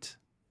state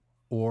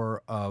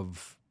or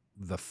of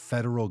the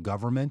federal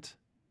government,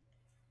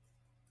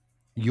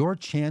 your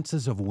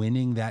chances of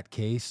winning that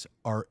case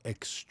are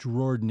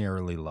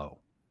extraordinarily low.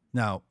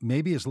 Now,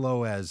 maybe as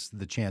low as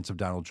the chance of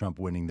Donald Trump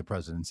winning the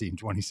presidency in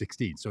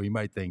 2016. So you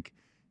might think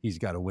he's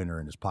got a winner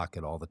in his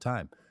pocket all the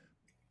time.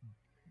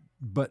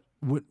 But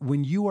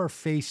when you are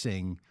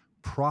facing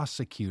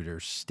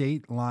prosecutors,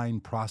 state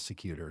line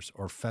prosecutors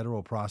or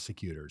federal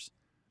prosecutors,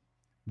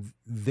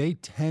 they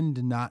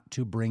tend not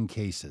to bring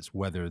cases,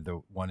 whether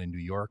the one in New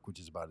York, which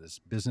is about his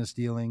business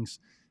dealings,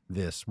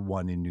 this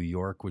one in New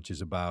York, which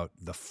is about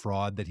the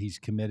fraud that he's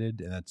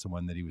committed, and that's the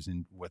one that he was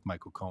in with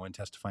Michael Cohen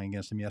testifying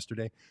against him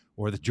yesterday,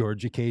 or the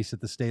Georgia case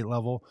at the state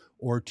level,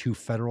 or 2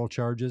 federal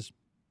charges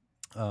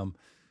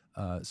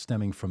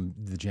stemming from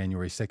the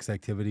January 6th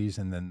activities,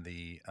 and then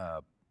the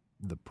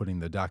putting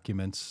the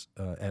documents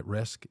at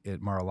risk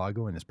at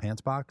Mar-a-Lago in his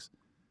pants box.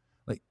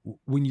 Like,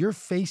 when you're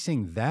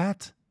facing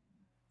that,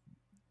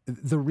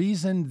 the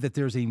reason that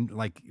there's a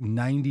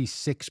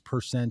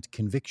 96%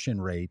 conviction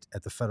rate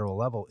at the federal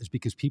level is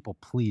because people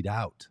plead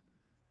out.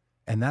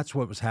 And that's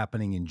what was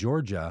happening in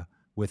Georgia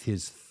with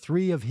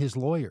 3 of his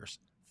lawyers.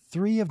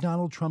 3 of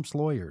Donald Trump's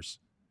lawyers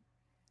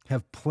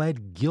have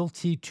pled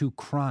guilty to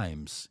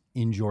crimes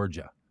in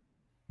Georgia.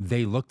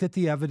 They looked at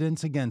the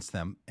evidence against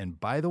them. And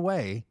by the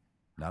way,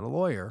 not a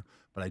lawyer,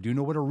 but I do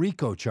know what a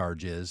RICO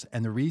charge is.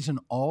 And the reason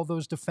all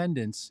those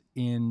defendants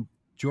in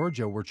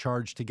Georgia were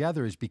charged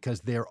together is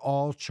because they're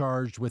all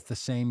charged with the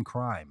same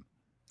crime.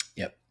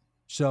 Yep.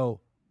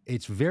 So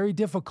it's very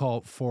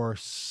difficult for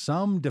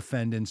some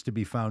defendants to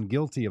be found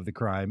guilty of the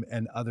crime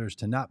and others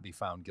to not be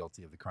found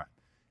guilty of the crime.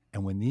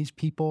 And when these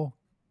people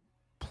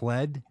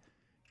pled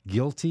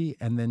guilty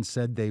and then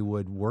said they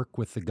would work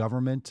with the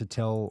government to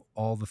tell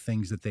all the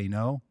things that they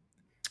know,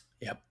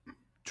 yep,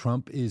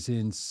 Trump is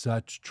in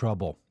such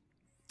trouble.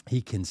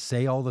 He can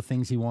say all the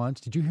things he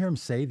wants. Did you hear him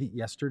say that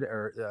yesterday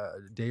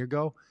or a day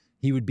ago?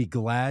 He would be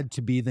glad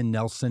to be the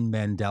Nelson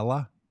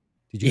Mandela.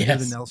 Did you hear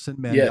the Nelson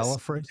Mandela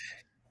phrase?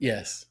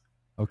 Yes.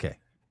 Okay.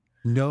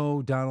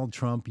 No, Donald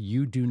Trump,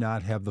 you do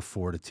not have the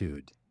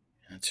fortitude.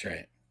 That's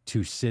right.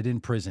 To sit in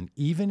prison,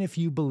 even if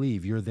you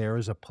believe you're there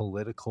as a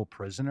political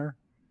prisoner.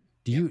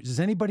 Does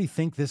anybody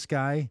think this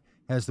guy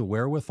has the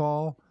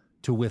wherewithal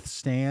to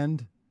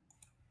withstand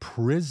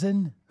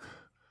prison?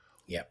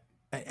 Yep.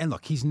 And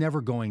look, he's never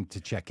going to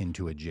check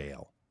into a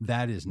jail.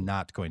 That is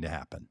not going to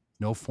happen.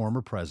 No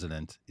former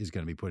president is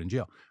going to be put in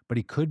jail, but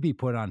he could be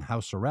put on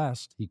house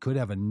arrest. He could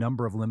have a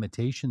number of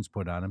limitations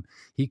put on him.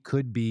 He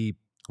could be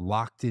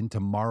locked into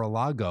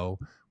Mar-a-Lago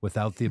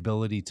without the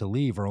ability to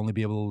leave, or only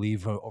be able to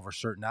leave over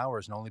certain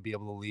hours and only be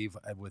able to leave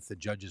with the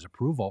judge's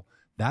approval.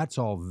 That's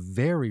all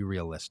very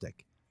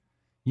realistic.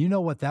 You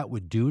know what that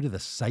would do to the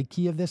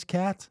psyche of this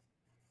cat?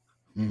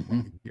 Mm-hmm.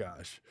 Oh my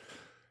gosh.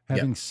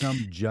 Having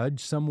some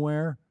judge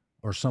somewhere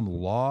or some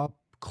law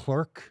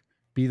clerk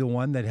be the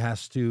one that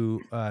has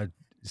to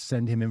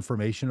send him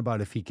information about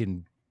if he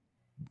can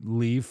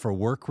leave for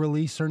work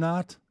release or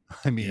not.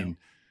 I mean,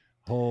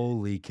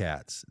 holy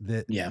cats.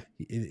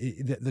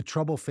 The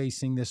trouble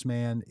facing this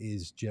man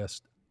is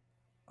just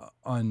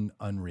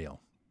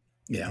unreal.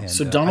 Yeah. And,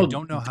 so Donald, I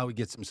don't know how he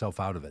gets himself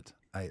out of it.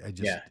 I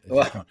just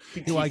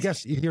don't. I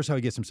guess here's how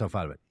he gets himself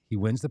out of it. He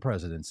wins the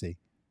presidency.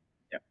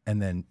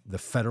 And then the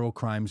federal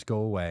crimes go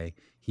away.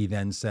 He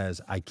then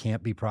says, I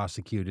can't be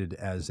prosecuted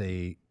as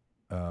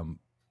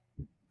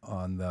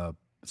on the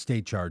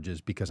state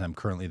charges because I'm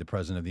currently the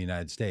president of the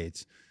United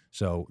States.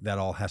 So that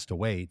all has to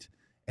wait.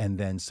 And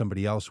then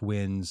somebody else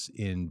wins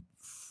in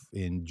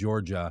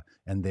Georgia,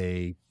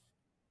 and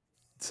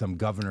some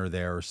governor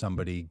there or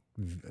somebody,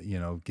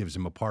 gives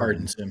him a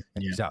pardon, him.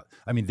 And he's out.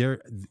 I mean,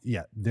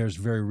 there's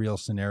very real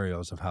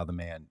scenarios of how the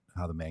man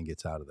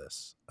gets out of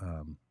this.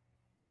 And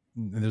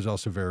there's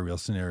also very real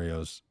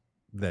scenarios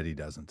that he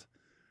doesn't.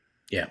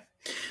 Yeah.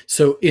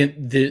 So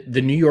in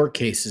the New York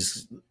case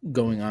is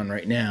going on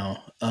right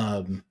now.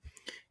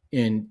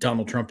 And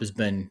Donald Trump has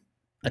been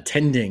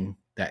attending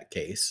that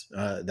case,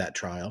 that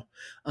trial.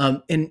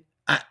 And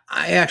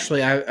I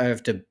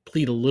have to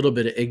plead a little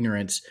bit of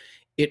ignorance.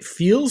 It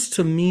feels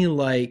to me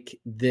like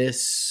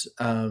this,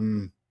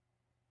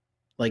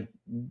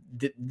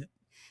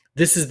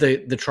 this is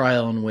the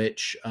trial in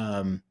which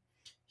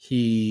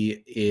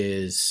he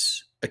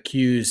is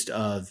accused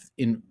of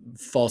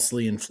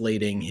falsely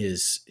inflating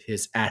his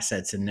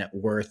assets and net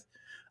worth,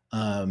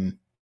 and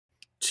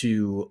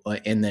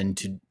then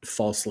to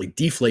falsely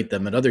deflate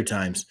them at other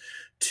times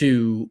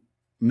to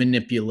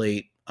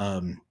manipulate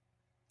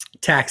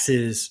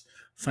taxes,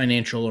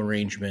 financial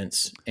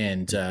arrangements,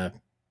 and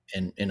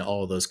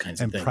all of those kinds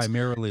of things.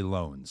 Primarily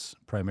loans.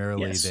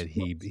 That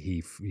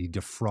he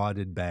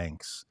defrauded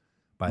banks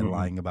by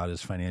lying about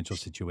his financial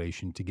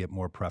situation to get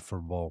more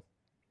preferable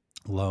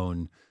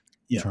loan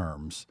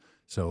terms.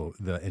 So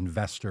the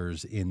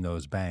investors in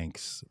those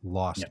banks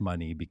lost Yep.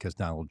 money because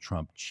Donald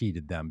Trump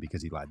cheated them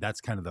because he lied.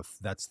 That's kind of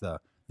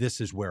this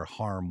is where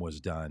harm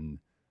was done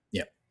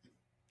Yep.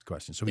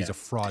 question. So he's Yeah. a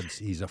fraud.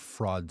 He's a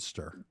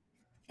fraudster.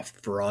 A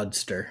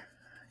fraudster.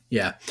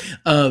 Yeah.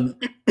 Um,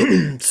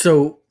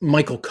 so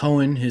Michael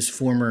Cohen, his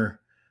former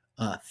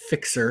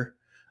fixer,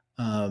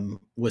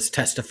 was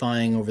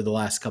testifying over the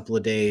last couple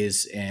of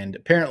days, and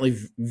apparently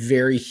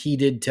very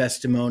heated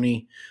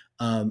testimony.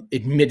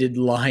 Admitted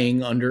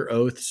lying under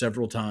oath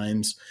several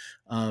times.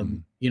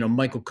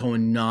 Michael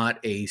Cohen, not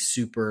a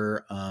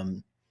super,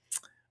 um,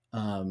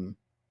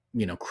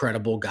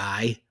 credible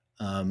guy.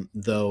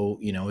 Though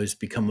has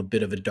become a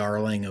bit of a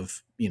darling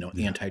of Yeah.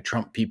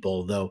 anti-Trump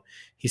people. Though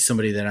he's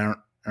somebody that I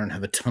don't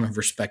have a ton of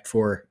respect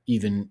for,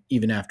 even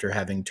after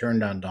having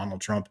turned on Donald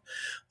Trump.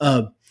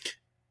 Uh,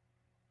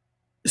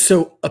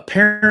 so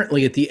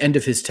apparently, at the end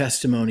of his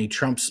testimony,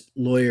 Trump's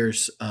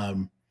lawyers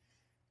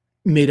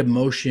made a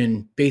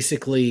motion,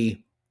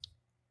 basically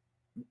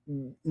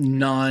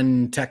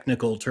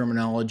non-technical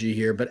terminology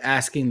here, but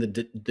asking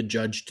the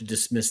judge to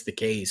dismiss the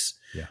case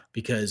Yeah.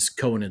 because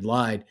Cohen had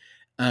lied.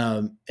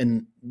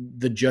 And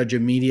the judge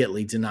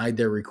immediately denied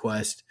their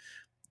request.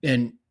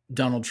 And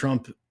Donald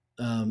Trump,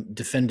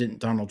 defendant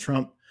Donald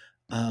Trump,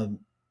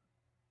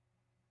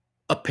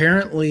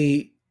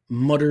 apparently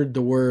muttered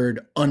the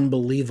word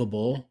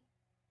unbelievable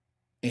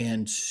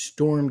and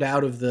stormed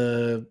out of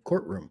the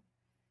courtroom,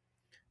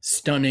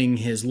 stunning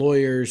his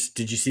lawyers.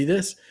 Did you see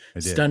this? I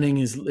did. Stunning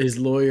his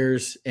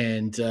lawyers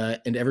and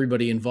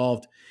everybody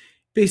involved.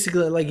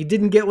 Basically, like, he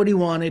didn't get what he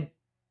wanted.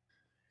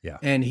 Yeah.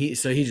 And he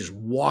just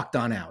walked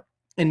on out.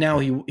 And now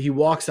he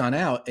walks on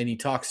out and he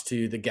talks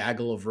to the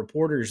gaggle of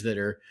reporters that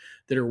are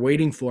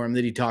waiting for him,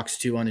 that he talks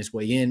to on his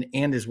way in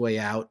and his way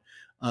out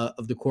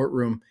of the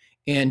courtroom.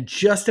 And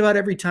just about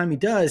every time he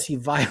does, he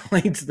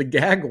violates the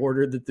gag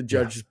order that the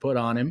judge has put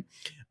on him.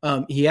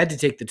 He had to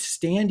take the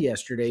stand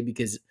yesterday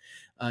because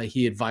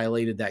he had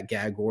violated that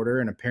gag order.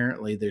 And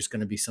apparently there's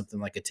going to be something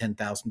like a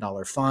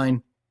 $10,000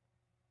 fine,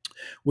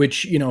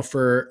 which,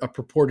 for a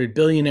purported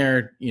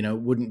billionaire,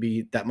 wouldn't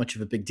be that much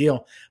of a big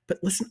deal. But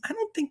listen, I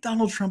don't think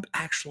Donald Trump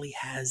actually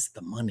has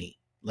the money.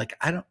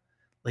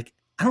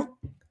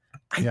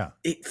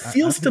 It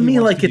feels to me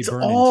like it's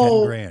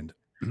all 10 grand.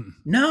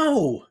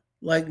 no,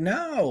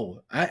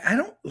 no. I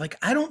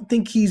don't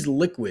think he's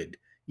liquid,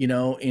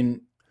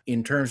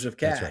 in terms of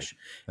cash. That's right.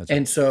 That's and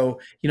right. so,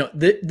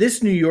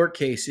 this New York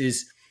case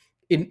is,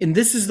 and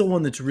this is the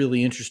one that's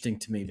really interesting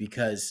to me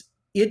because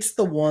it's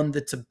the one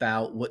that's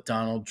about what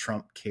Donald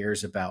Trump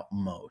cares about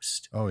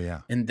most. Oh,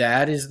 yeah. And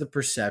that is the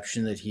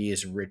perception that he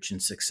is rich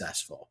and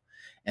successful.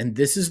 And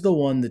this is the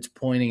one that's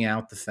pointing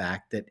out the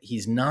fact that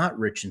he's not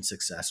rich and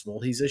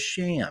successful. He's a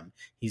sham.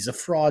 He's a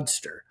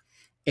fraudster.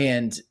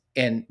 And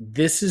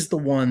this is the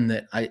one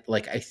that I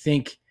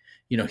think,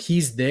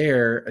 he's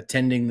there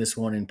attending this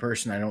one in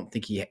person. I don't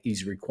think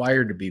he's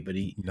required to be, but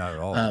he not at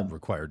all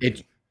required to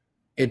be.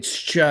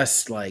 It's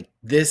just like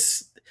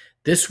this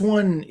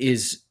one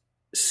is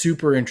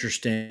super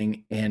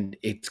interesting and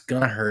it's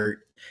gonna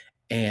hurt.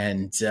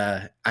 And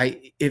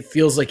it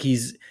feels like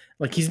he's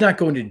not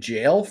going to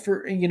jail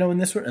for, in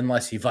this one,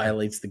 unless he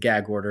violates the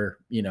gag order,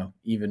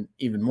 even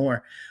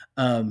more.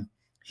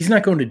 He's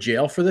not going to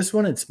jail for this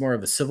one. It's more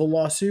of a civil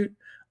lawsuit.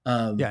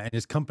 And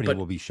his company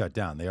will be shut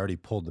down. They already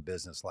pulled the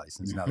business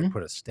license. Mm-hmm. Now they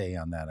put a stay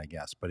on that, I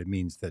guess. But it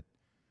means that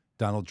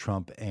Donald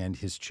Trump and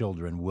his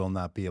children will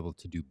not be able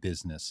to do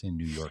business in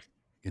New York,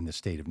 in the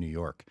state of New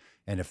York.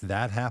 And if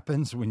that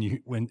happens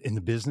when in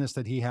the business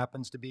that he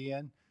happens to be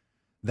in,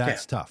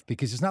 that's tough,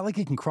 because it's not like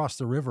he can cross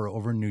the river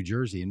over in New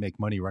Jersey and make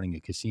money running a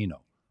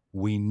casino.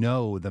 We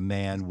know the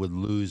man would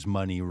lose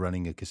money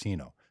running a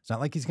casino. It's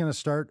not like he's going to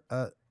start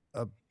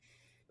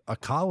a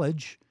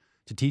college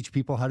to teach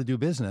people how to do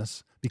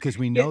business, because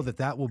we know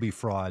that will be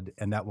fraud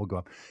and that will go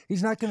up.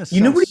 He's not going to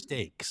sell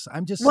steaks.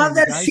 I'm just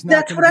saying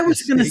that's what I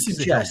was going to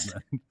suggest.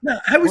 No,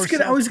 I was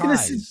going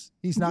to.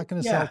 He's not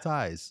going to sell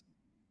ties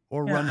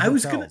or run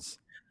hotels.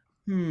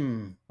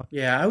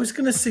 I was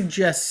going to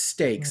suggest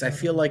steaks. I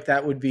feel like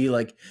that would be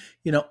like,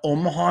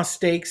 Omaha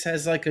Steaks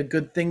has like a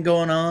good thing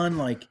going on.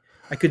 Like,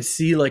 I could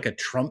see like a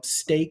Trump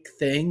steak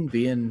thing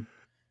being.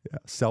 Yeah,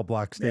 cell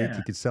block steak. Yeah.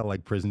 You could sell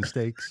like prison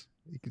steaks.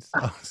 You could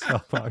sell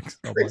cell block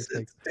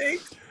steaks.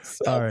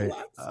 All right.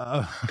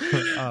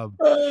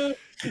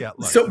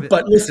 Look,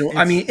 but listen,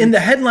 I mean, in the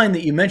headline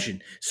that you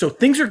mentioned, so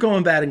things are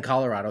going bad in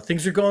Colorado.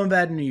 Things are going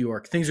bad in New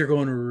York. Things are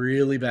going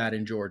really bad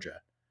in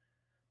Georgia,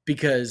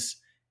 because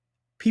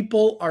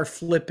people are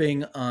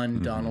flipping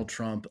on Donald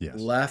Trump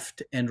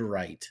left and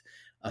right.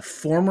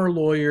 Former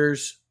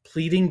lawyers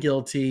pleading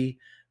guilty,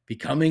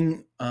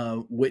 becoming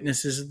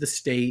witnesses of the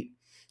state,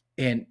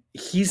 and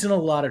he's in a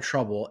lot of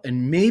trouble.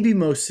 And maybe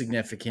most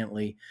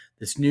significantly,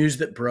 this news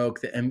that broke,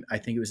 I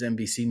think it was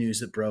NBC News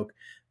that broke,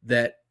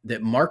 that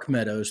Mark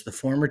Meadows, the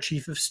former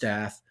chief of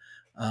staff,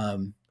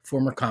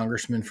 former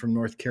congressman from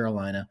North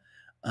Carolina,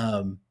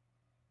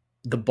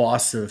 the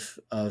boss of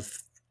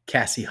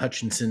Cassie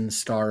Hutchinson,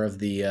 star of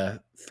the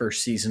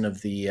first season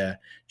of the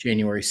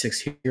January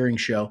 6th hearing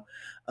show,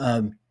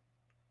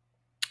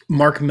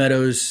 Mark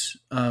Meadows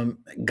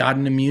got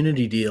an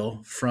immunity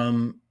deal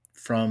from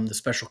the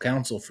special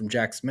counsel from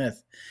Jack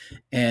Smith,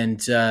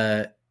 and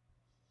that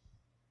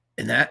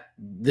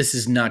this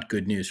is not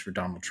good news for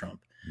Donald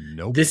Trump.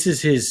 Nope. This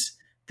is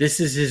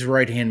his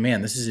right hand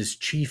man. This is his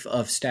chief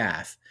of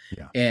staff.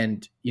 Yeah.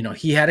 And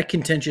he had a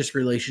contentious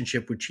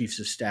relationship with chiefs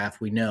of staff.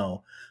 We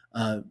know,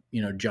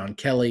 John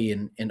Kelly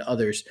and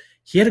others.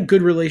 He had a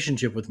good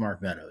relationship with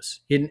Mark Meadows.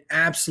 He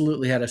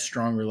absolutely had a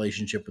strong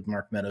relationship with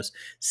Mark Meadows.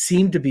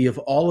 Seemed to be, of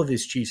all of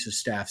his chiefs of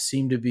staff,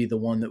 seemed to be the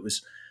one that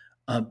was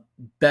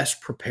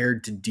best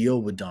prepared to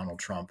deal with Donald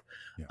Trump.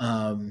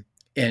 Yeah.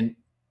 And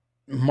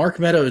Mark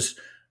Meadows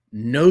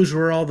knows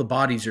where all the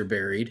bodies are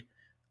buried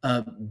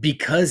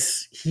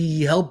because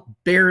he helped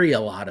bury a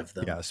lot of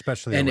them. Yeah,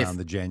 especially around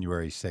the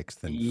January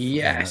 6th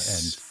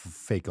and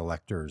fake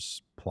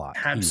electors plot.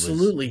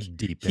 Absolutely. He was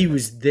deep He in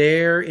was it.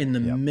 there in the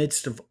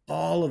midst of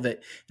all of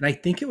it. And I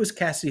think it was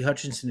Cassidy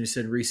Hutchinson who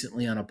said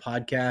recently on a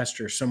podcast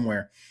or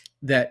somewhere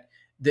that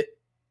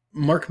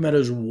Mark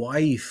Meadows'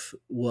 wife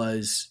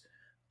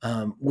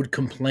would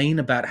complain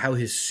about how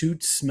his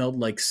suit smelled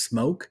like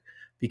smoke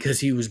because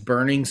he was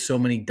burning so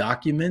many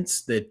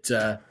documents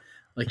that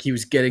like he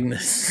was getting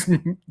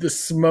the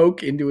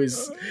smoke into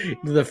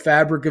the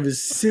fabric of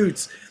his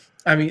suits.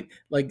 I mean,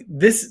 like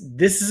this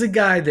is a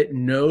guy that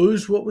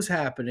knows what was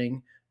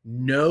happening,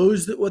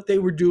 knows that what they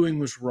were doing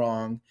was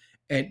wrong,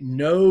 and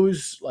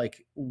knows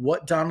like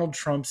what Donald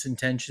Trump's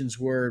intentions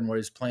were and what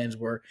his plans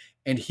were,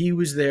 and he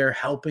was there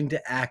helping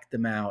to act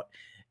them out.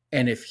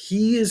 And if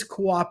he is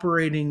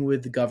cooperating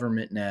with the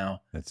government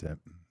now, that's it.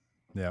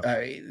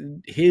 Yeah.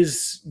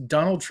 His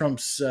Donald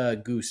Trump's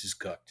goose is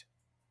cooked.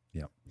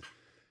 Yeah.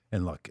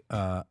 And look,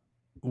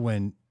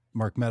 when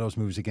Mark Meadows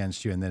moves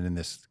against you, and then in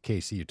this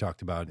case that you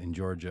talked about in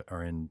Georgia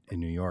or in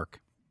New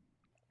York,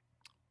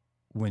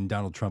 when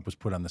Donald Trump was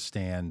put on the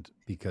stand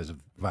because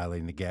of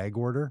violating the gag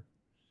order,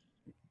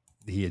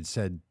 he had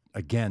said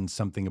again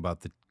something about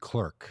the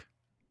clerk,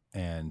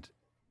 and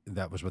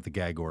that was what the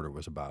gag order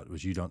was about. It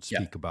was you don't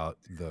speak about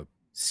the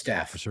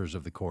staff officers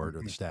of the court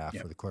or the staff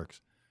or the clerks.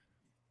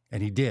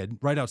 And he did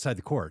right outside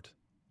the court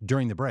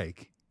during the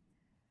break.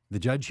 The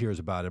judge hears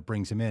about it,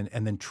 brings him in,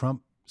 and then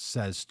Trump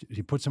says,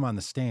 he puts him on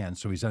the stand,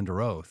 so he's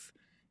under oath.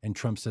 And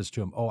Trump says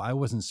to him, "Oh, I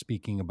wasn't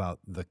speaking about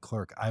the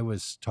clerk. I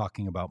was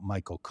talking about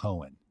Michael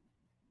Cohen."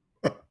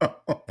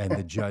 And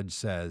the judge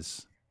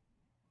says,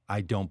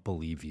 "I don't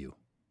believe you."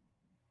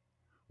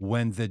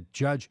 When the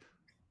judge,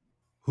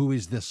 who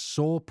is the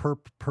sole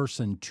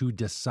person to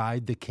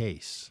decide the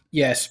case.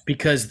 Yes,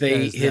 because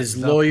his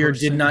lawyer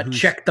did not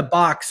check the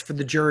box for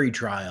the jury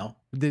trial.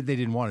 They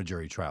didn't want a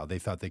jury trial. They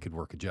thought they could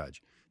work a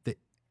judge. It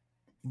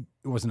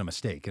wasn't a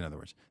mistake, in other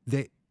words.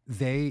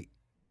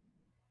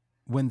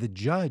 When the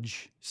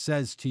judge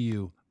says to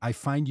you, "I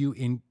find you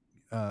in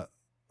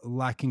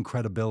lacking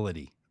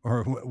credibility,"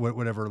 or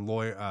whatever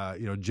lawyer,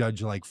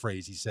 judge-like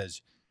phrase, he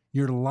says,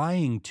 "You're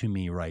lying to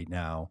me right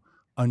now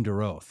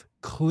under oath.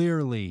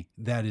 Clearly,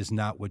 that is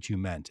not what you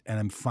meant, and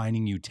I'm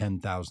fining you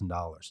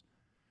 $10,000.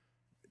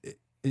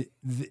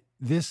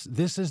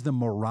 This is the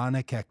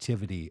moronic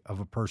activity of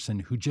a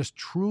person who just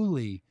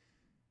truly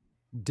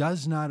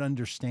does not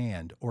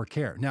understand or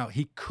care. Now,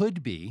 he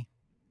could be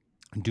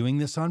doing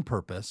this on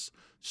purpose,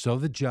 so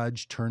the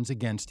judge turns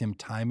against him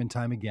time and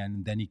time again,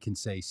 and then he can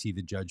say, "See,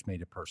 the judge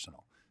made it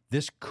personal."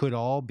 This could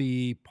all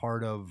be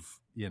part of,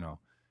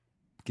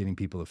 getting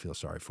people to feel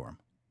sorry for him.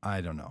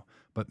 I don't know.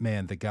 But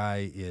man, the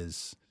guy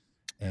is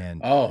in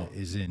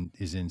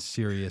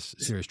serious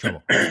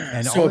trouble.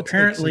 And so all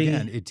apparently,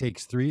 it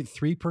takes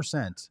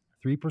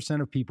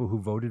 3% of people who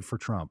voted for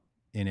Trump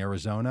in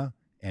Arizona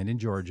and in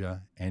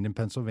Georgia and in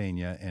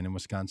Pennsylvania and in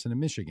Wisconsin and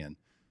Michigan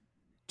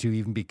to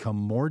even become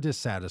more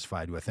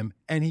dissatisfied with him.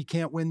 And he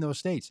can't win those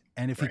states.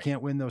 And if he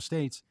can't win those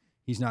states,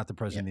 he's not the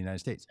president of the United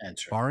States.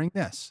 That's right. Barring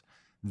this,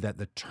 that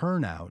the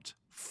turnout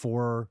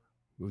for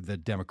the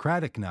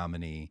Democratic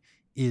nominee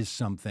is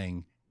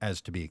something as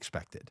to be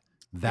expected.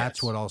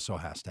 That's what also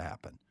has to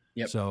happen.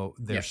 Yep. So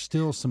there's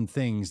still some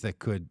things that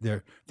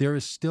there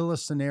is still a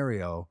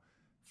scenario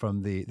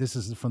this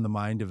is from the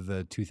mind of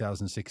the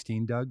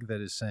 2016 Doug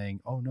that is saying,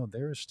 "Oh no,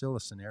 there is still a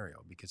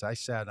scenario," because I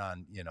sat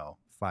on,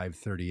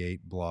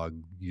 538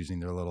 blog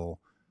using their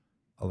little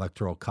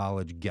electoral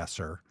college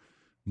guesser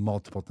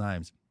multiple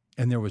times.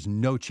 And there was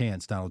no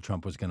chance Donald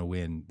Trump was going to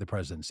win the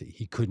presidency.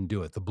 He couldn't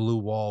do it. The blue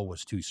wall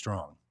was too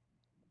strong.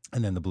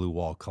 And then the blue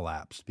wall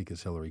collapsed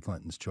because Hillary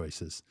Clinton's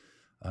choices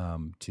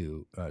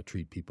to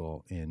treat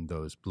people in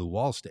those blue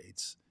wall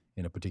states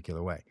in a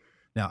particular way.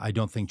 Now, I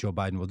don't think Joe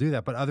Biden will do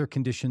that, but other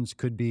conditions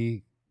could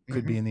be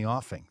in the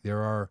offing.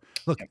 There are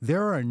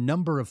a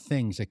number of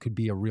things that could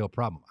be a real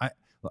problem.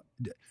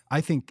 I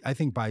think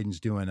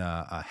Biden's doing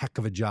a heck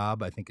of a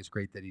job. I think it's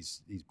great that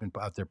he's been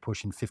out there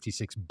pushing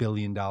 $56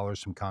 billion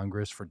from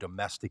Congress for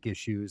domestic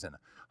issues and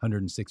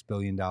 $106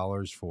 billion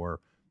for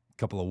a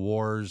couple of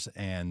wars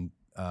and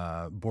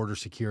border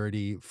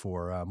security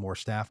for more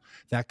staff,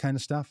 that kind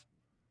of stuff.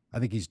 I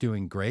think he's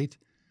doing great.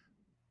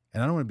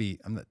 And I don't want to be,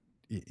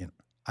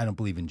 I don't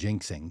believe in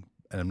jinxing,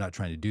 and I'm not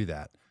trying to do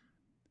that.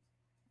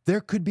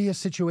 there could be a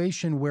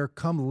situation where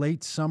come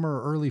late summer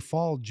or early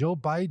fall, Joe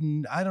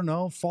Biden, I don't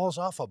know, falls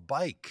off a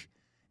bike,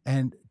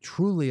 and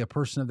truly a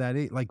person of that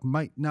age, like,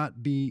 might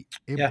not be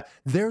able. Yeah.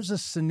 There's a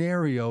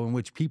scenario in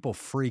which people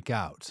freak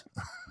out,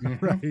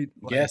 Mm-hmm. right?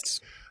 Like, Yes.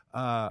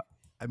 I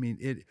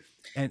mean,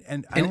 and I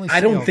And only I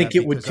say don't all think that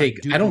it would because I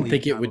take, do I don't believe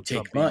think it would Donald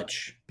Trump take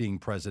much. being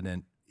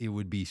president, it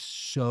would be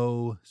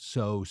so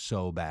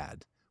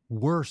bad.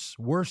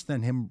 Worse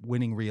than him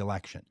winning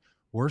re-election,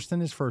 worse than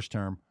his first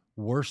term,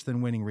 worse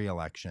than winning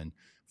re-election.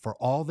 For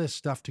all this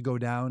stuff to go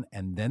down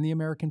and then the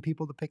American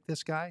people to pick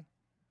this guy,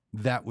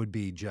 that would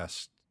be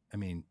just, I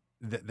mean,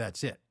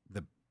 that's it.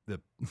 The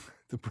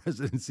the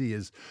presidency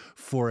is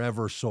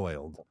forever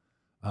soiled.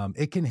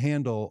 It can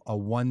handle a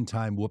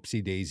one-time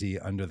whoopsie daisy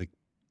under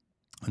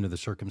the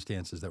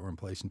circumstances that were in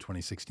place in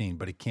 2016,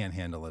 but it can't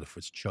handle it if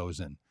it's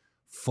chosen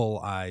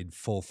full-eyed,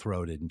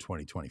 full-throated in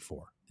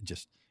 2024.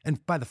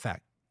 And by the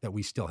fact that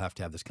we still have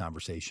to have this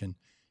conversation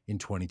in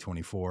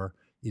 2024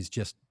 is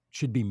just,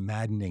 should be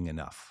maddening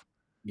enough.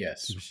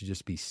 Yes. People should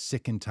just be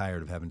sick and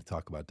tired of having to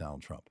talk about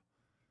Donald Trump.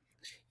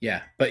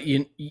 Yeah, but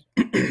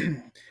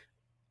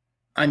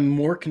I'm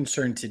more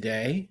concerned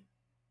today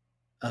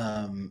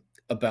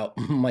about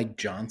Mike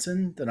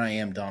Johnson than I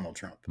am Donald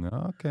Trump.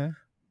 Okay.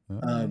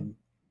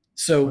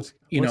 So what's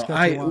you know,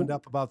 got you wound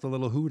up about the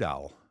little hoot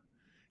owl?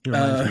 He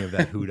reminds me of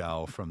that hoot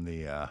owl from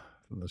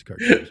those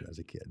cartoons as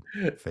a kid.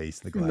 Face,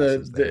 the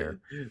glasses, the hair.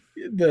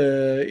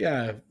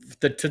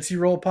 The Tootsie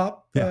Roll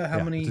Pop.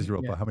 How many? Tootsie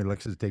Roll Pop. How many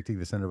licks does it take to get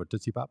the center of a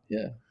Tootsie Pop?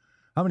 Yeah.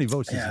 How many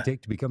votes does it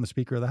take to become the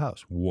Speaker of the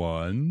House?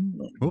 One.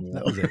 Oop,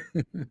 that was it.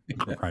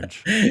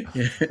 Crunch.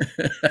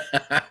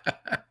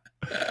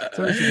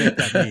 So we should make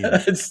that meme.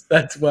 That's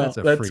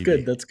freebie.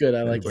 good. That's good.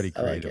 I like it. Anybody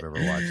creative ever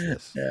watched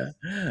this? Yeah.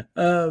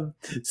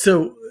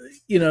 So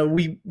you know,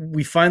 we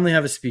finally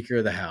have a Speaker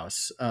of the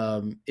House.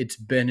 It's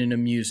been an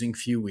amusing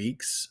few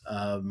weeks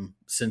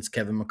since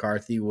Kevin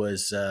McCarthy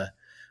was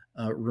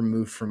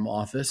removed from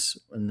office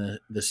and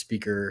the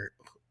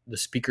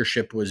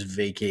speakership was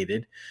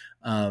vacated.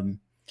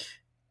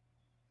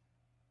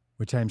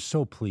 Which I'm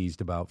so pleased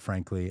about,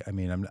 frankly. I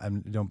mean,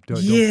 don't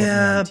put me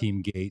on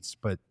Team Gates,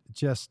 but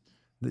just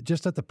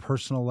at the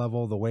personal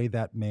level, the way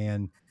that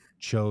man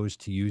chose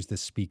to use the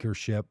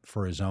speakership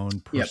for his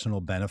own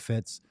personal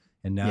benefits,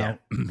 and now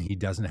he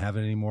doesn't have it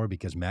anymore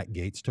because Matt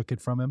Gaetz took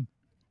it from him,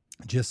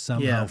 just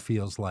somehow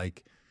feels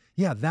like,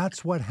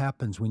 that's what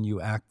happens when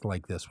you act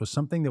like this, was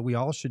something that we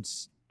all should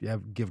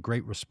give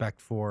great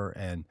respect for,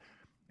 and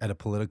at a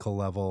political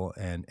level,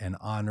 and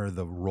honor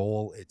the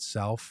role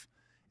itself.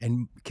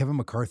 And Kevin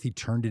McCarthy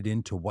turned it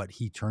into what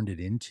he turned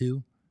it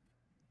into.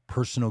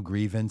 Personal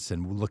grievance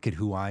and look at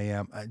who I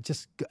am. I'm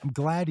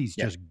glad he's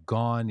just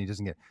gone. He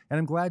doesn't get, and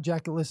I'm glad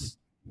Jackaless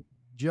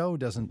Joe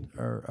doesn't,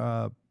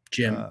 or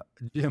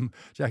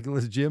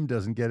Jackaless Jim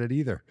doesn't get it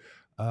either.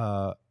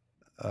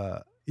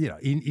 He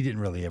didn't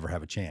really ever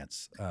have a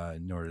chance,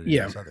 nor did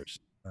these others.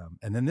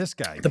 And then this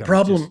guy, the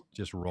problem,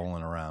 just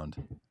rolling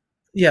around.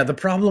 Yeah, the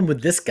problem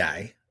with this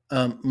guy,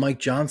 Mike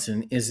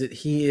Johnson, is that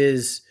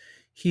he's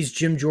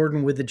Jim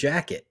Jordan with a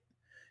jacket.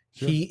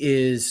 Sure.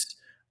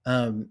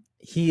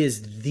 He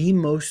is the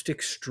most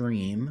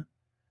extreme,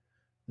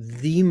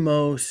 the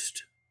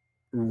most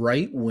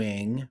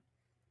right-wing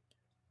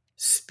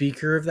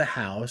Speaker of the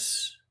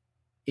House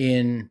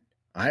ever.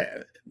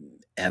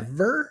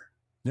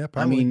 Yeah,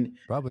 probably. I mean,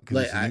 probably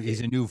because he's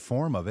a new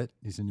form of it.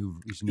 He's a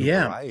new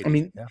variety. I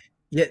mean,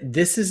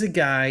 this is a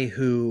guy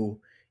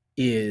who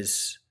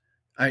is.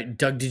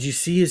 Doug, did you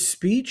see his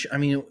speech? I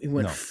mean, he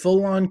went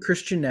full on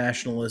Christian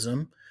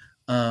nationalism.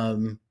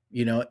 In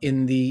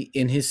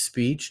his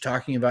speech,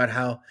 talking about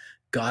how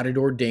God had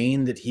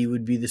ordained that he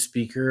would be the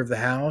Speaker of the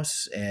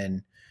House,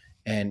 and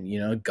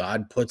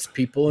God puts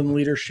people in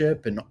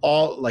leadership, and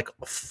all, like,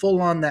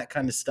 full on that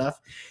kind of stuff.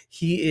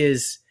 He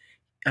is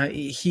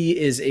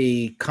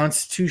a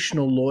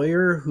constitutional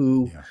lawyer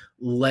who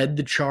led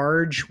the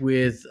charge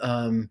with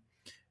trying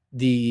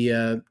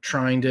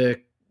to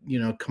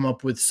come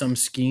up with some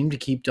scheme to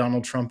keep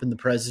Donald Trump in the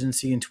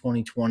presidency in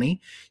 2020.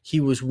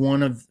 He was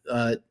one of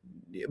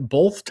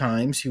both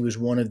times. He was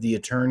one of the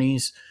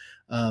attorneys,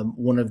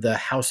 one of the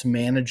House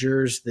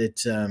managers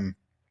that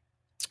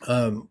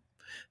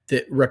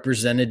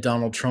represented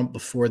Donald Trump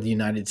before the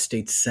United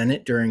States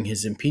Senate during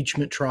his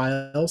impeachment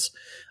trials.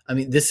 I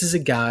mean, this is a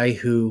guy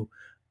who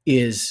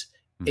is,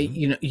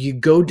 you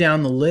go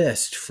down the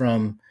list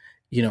from,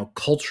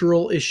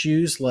 cultural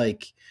issues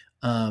like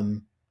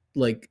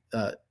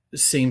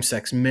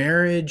same-sex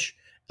marriage,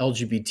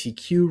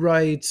 LGBTQ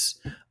rights.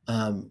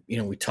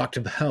 We talked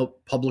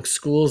about public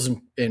schools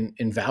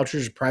and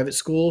vouchers, private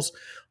schools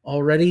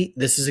already.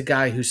 This is a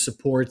guy who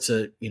supports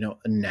a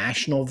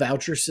national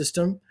voucher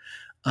system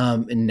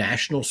and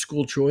national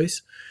school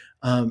choice.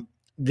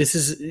 This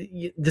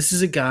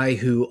is a guy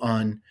who,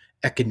 on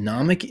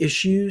economic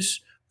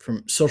issues,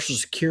 from Social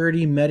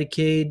Security,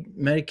 Medicaid,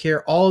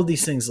 Medicare, all of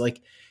these things,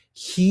 like,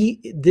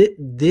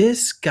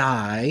 this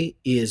guy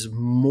is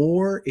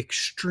more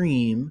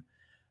extreme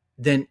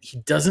then he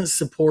doesn't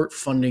support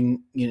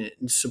funding,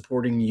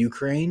 supporting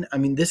Ukraine. I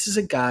mean, this is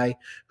a guy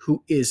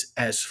who is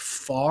as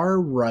far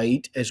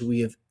right as we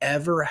have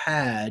ever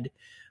had,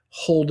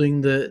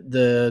 holding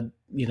the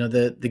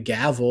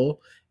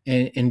gavel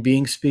and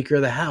being Speaker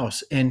of the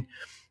House. And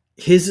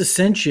his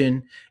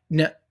ascension,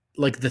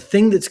 like the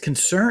thing that's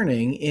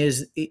concerning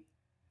is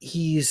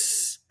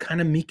he's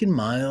kind of meek and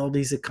mild.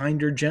 He's a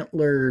kinder,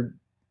 gentler,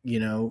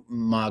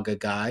 MAGA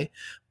guy.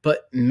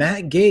 But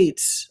Matt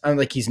Gaetz, I'm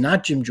like, he's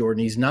not Jim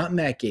Jordan. He's not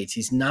Matt Gaetz.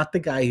 He's not the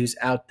guy who's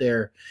out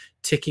there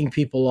ticking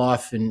people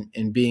off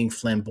and being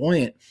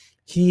flamboyant.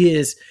 He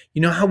is,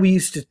 how we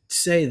used to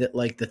say that,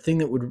 like, the thing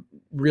that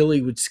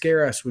would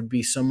scare us would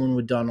be someone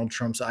with Donald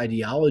Trump's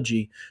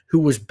ideology who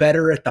was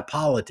better at the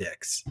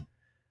politics,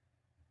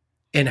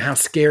 and how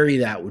scary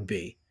that would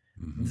be.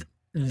 Mm-hmm.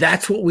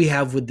 That's what we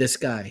have with this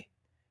guy.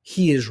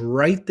 He is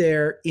right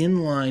there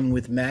in line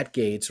with Matt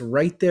Gaetz,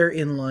 right there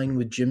in line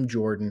with Jim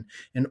Jordan,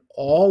 and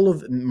all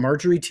of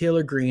Marjorie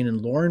Taylor Greene and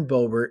Lauren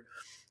Boebert,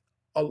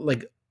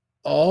 like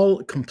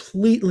all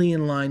completely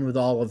in line with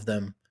all of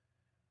them.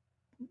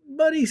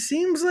 But he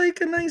seems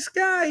like a nice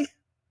guy.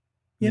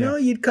 You know,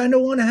 you'd kind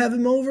of want to have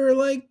him over,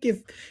 like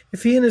if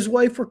he and his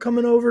wife were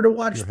coming over to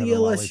watch the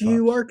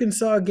LSU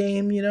Arkansas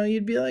game,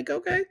 you'd be like,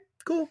 okay,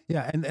 cool.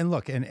 Yeah, and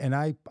look, and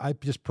I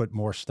just put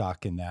more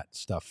stock in that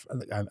stuff.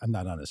 I'm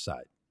not on his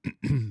side.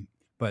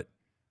 But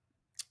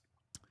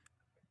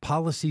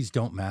policies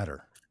don't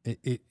matter.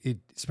 It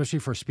especially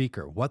for a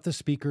speaker. What the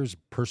speaker's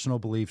personal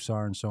beliefs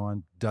are and so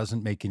on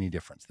doesn't make any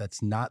difference.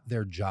 That's not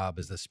their job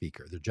as the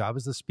speaker. Their job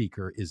as the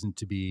speaker isn't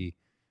to be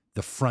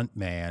the front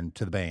man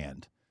to the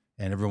band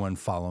and everyone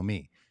follow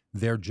me.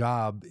 Their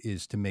job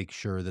is to make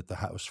sure that the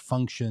House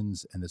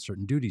functions and that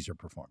certain duties are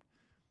performed.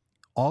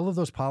 All of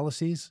those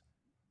policies,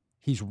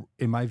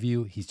 in my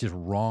view, he's just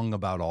wrong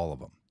about all of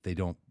them. They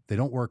don't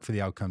work for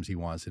the outcomes he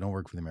wants. They don't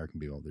work for the American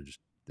people.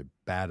 They're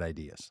bad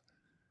ideas.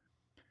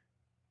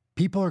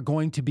 People are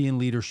going to be in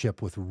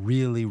leadership with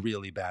really,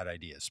 really bad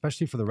ideas,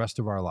 especially for the rest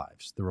of our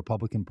lives. The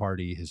Republican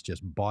Party has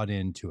just bought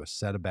into a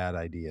set of bad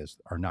ideas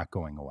are not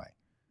going away.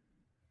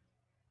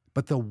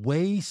 But the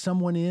way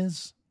someone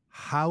is,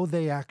 how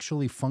they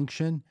actually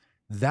function,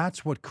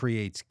 that's what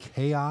creates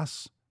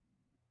chaos,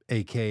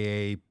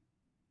 AKA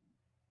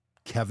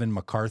Kevin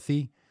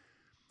McCarthy.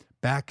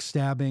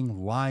 Backstabbing,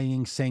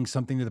 lying, saying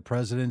something to the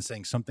president,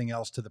 saying something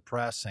else to the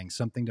press, saying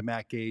something to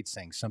Matt Gaetz,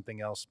 saying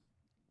something else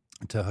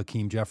to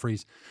Hakeem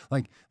Jeffries.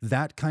 Like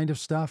that kind of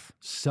stuff,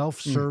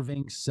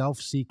 self-serving,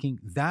 self-seeking,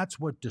 that's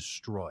what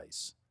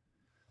destroys.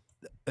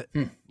 I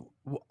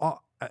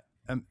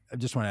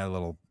just want to add a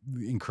little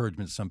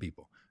encouragement to some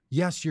people.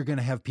 Yes, you're going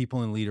to have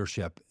people in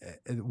leadership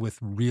with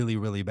really,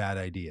 really bad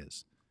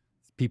ideas.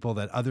 People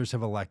that others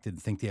have elected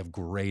think they have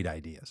great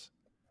ideas.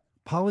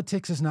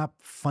 Politics is not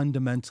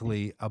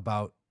fundamentally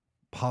about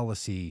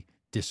policy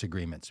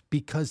disagreements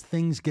because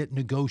things get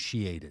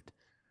negotiated.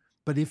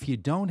 But if you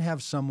don't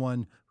have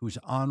someone who's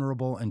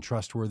honorable and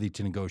trustworthy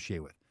to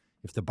negotiate with,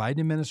 if the Biden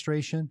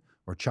administration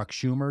or Chuck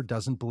Schumer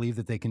doesn't believe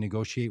that they can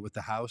negotiate with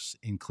the House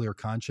in clear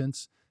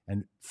conscience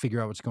and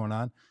figure out what's going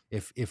on,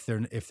 if they're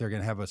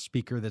going to have a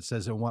speaker that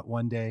says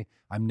one day,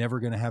 I'm never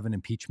going to have an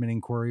impeachment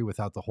inquiry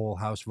without the whole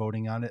House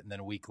voting on it, and then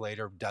a week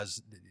later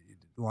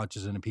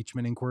launches an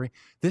impeachment inquiry.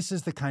 This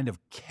is the kind of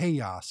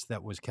chaos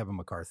that was Kevin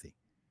McCarthy.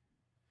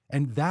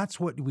 And that's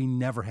what we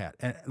never had.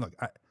 And look,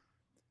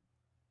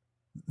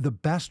 the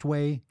best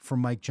way for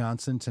Mike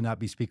Johnson to not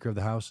be Speaker of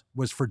the House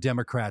was for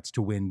Democrats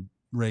to win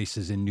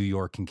races in New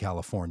York and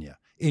California.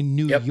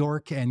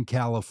 York and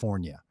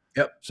California.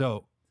 Yep.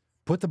 So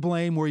put the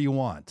blame where you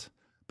want.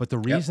 But the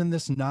reason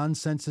this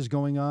nonsense is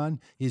going on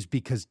is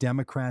because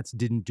Democrats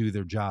didn't do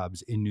their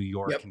jobs in New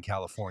York and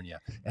California.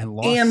 And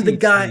lost and the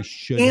guy they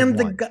should have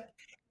won.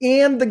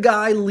 And the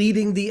guy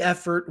leading the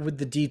effort with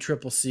the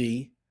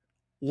DCCC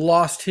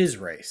lost his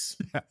race.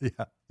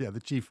 Yeah. The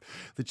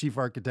chief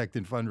architect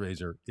and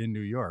fundraiser in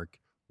New York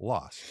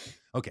lost.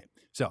 Okay,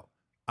 so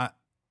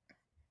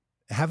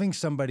having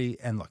somebody,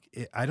 and look,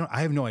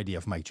 I have no idea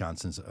if Mike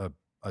Johnson's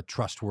a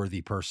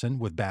trustworthy person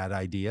with bad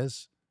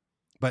ideas,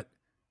 but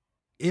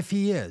if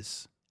he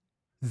is,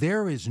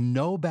 there is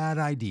no bad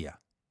idea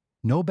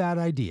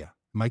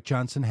Mike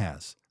Johnson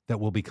has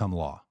that will become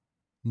law.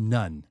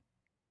 None.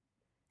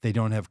 They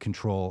don't have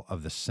control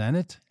of the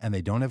Senate, and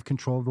they don't have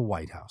control of the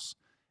White House.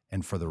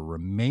 And for the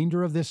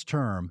remainder of this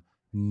term,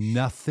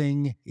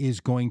 nothing is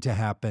going to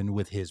happen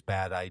with his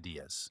bad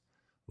ideas.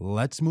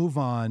 Let's move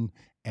on.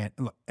 And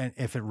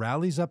if it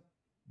rallies up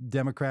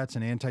Democrats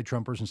and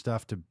anti-Trumpers and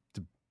stuff to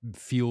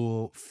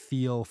feel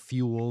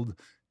fueled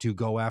to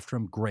go after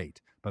him, great.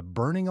 But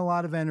burning a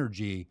lot of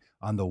energy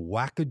on the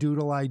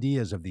wackadoodle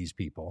ideas of these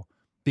people,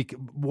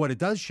 what it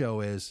does show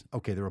is,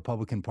 okay, the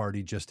Republican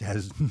Party just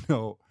has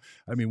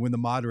when the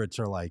moderates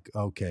are like,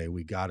 okay,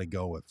 we got to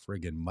go with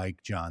friggin'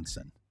 Mike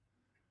Johnson.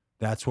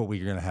 That's what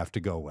we're going to have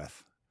to go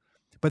with.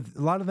 But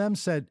a lot of them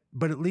said,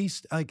 but at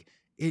least like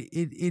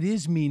it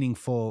is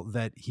meaningful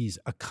that he's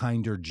a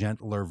kinder,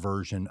 gentler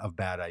version of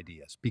bad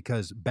ideas,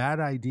 because bad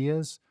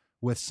ideas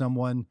with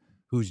someone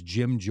who's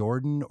Jim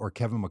Jordan or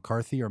Kevin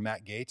McCarthy or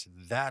Matt Gaetz,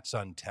 that's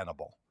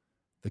untenable.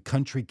 The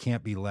country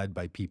can't be led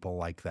by people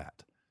like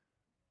that.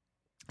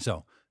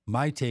 So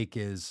my take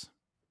is,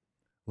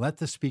 let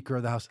the Speaker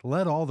of the House,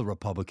 let all the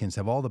Republicans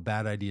have all the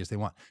bad ideas they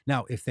want.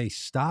 Now, if they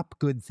stop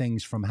good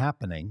things from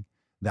happening,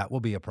 that will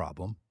be a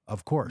problem,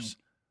 of course.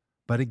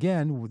 But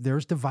again,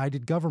 there's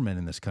divided government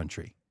in this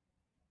country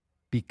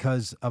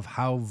because of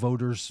how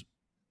voters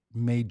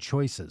made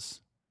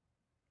choices.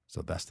 So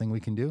the best thing we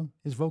can do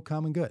is vote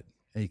common good.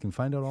 And you can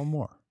find out all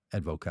more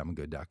at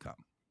votecommongood.com.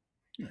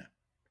 Yeah.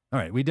 All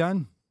right, we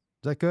done?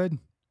 Is that good?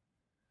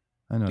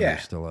 I know Yeah.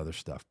 there's still other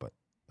stuff, but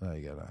I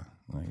gotta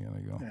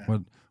go. Yeah.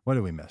 What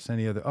did we miss?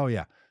 Any other? Oh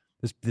yeah,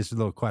 this is a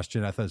little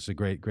question. I thought this was a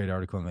great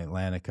article in the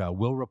Atlantic.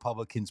 Will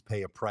Republicans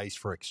pay a price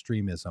for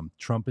extremism?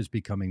 Trump is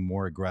becoming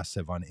more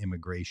aggressive on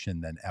immigration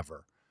than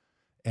ever.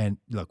 And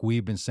look,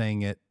 we've been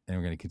saying it, and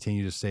we're going to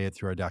continue to say it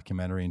through our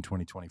documentary in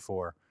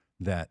 2024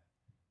 that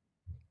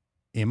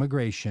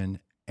immigration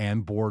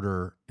and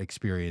border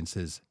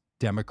experiences,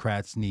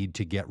 Democrats need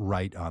to get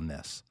right on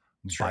this.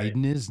 That's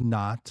Biden right. is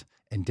not,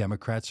 and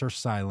Democrats are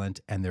silent,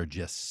 and they're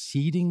just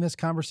seeding this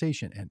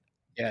conversation. And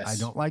Yes. I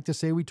don't like to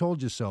say we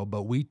told you so,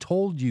 but we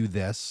told you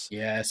this.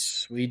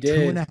 Yes, we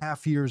did.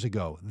 2.5 years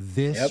ago.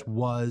 This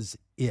was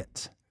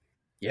it.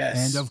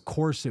 Yes. And of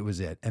course it was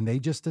it. And they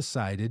just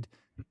decided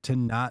to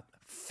not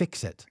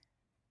fix it.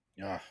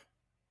 Yeah.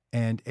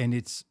 And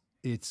it's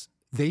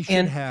they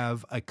should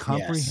have a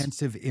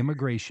comprehensive Yes.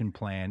 immigration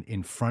plan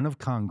in front of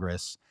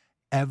Congress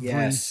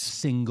every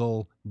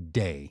single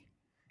day.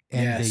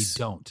 And they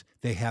don't.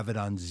 They have it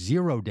on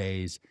 0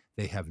 days.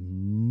 They have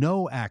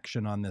no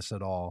action on this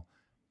at all.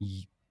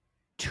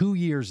 2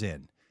 years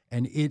in,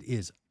 and it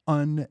is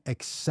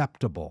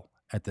unacceptable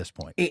at this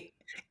point.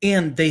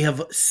 And they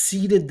have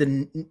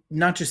seeded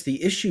not just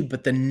the issue,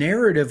 but the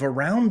narrative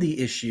around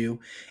the issue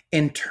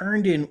and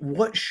turned in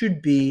what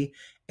should be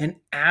an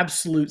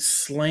absolute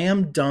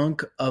slam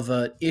dunk of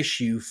an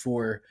issue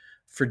for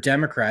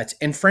Democrats,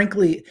 and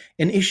frankly,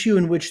 an issue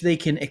in which they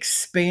can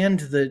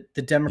expand the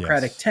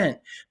Democratic tent,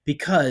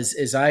 because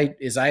as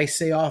I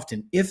say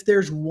often, if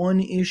there's one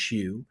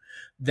issue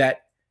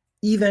that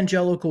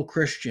evangelical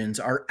Christians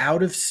are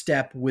out of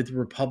step with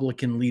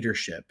Republican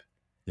leadership,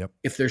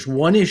 if there's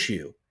one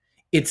issue,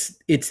 it's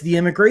the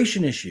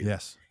immigration issue.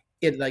 Yes.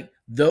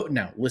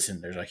 Now listen,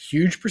 there's a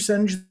huge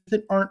percentage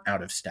that aren't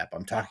out of step.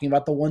 I'm talking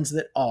about the ones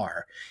that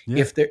are.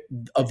 If there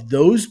of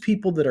those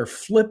people that are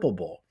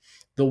flippable,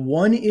 the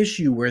one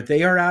issue where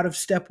they are out of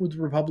step with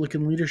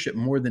Republican leadership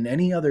more than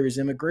any other is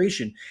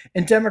immigration.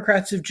 And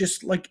Democrats have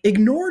just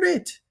ignored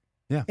it.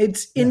 Yeah.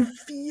 It's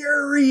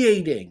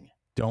infuriating.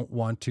 Don't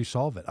want to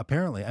solve it.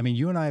 Apparently, I mean,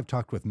 you and I have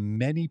talked with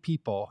many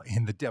people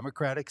in the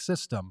Democratic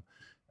system,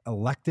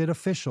 elected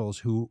officials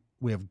who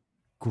we have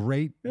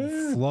great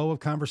flow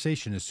of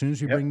conversation. As soon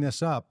as we bring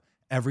this up,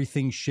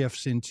 everything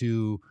shifts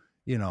into,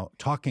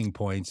 talking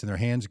points, and their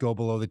hands go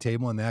below the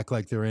table and they act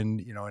like they're in,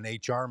 an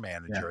HR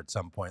manager at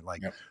some point.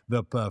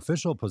 The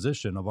official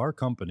position of our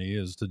company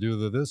is to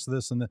do this,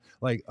 and that.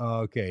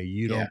 Okay,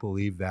 you don't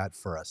believe that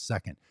for a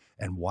second.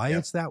 And why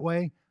it's that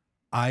way,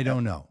 I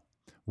don't know.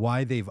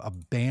 Why they've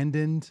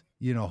abandoned,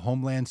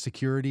 Homeland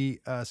Security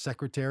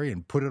Secretary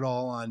and put it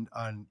all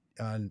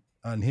on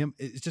him.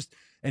 It's just,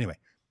 anyway,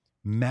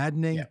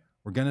 maddening. Yeah.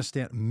 We're going to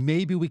stand.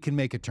 Maybe we can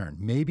make a turn.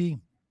 Maybe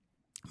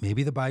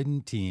the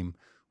Biden team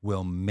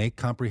will make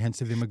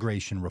comprehensive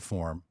immigration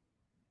reform,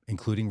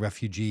 including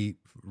refugee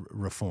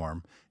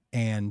reform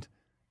and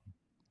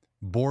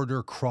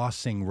border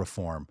crossing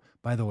reform.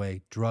 By the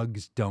way,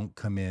 drugs don't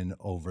come in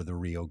over the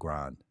Rio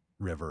Grande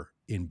River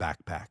in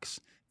backpacks.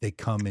 They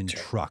come in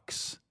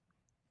trucks.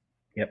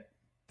 Yep.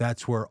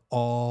 That's where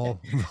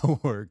all the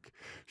work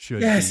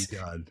should be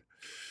done.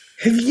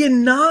 Have you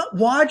not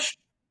watched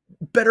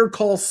Better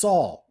Call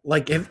Saul?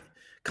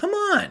 Come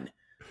on.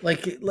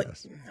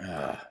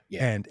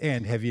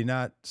 And have you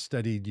not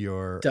studied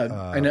your Doug,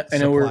 I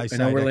know we're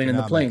laying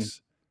the plane.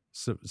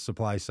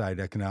 Supply side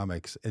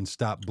economics, and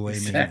stop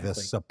blaming the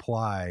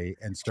supply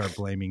and start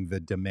blaming the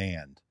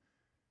demand?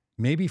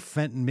 Maybe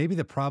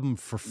the problem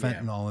for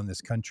fentanyl in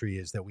this country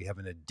is that we have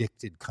an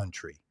addicted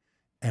country,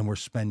 and we're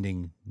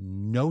spending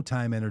no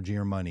time, energy,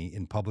 or money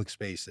in public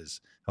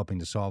spaces helping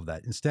to solve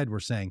that. Instead, we're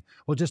saying,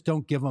 well, just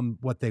don't give them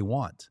what they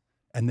want,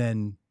 and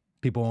then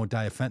people won't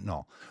die of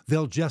fentanyl.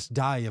 They'll just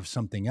die of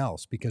something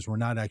else because we're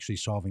not actually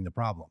solving the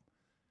problem.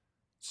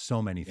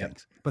 So many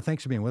things. But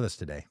thanks for being with us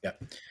today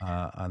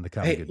on the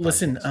Common Good podcast.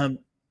 Listen,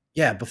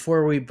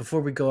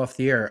 before we go off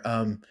the air,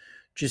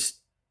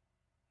 just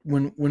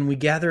when we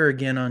gather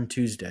again on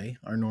Tuesday,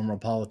 our normal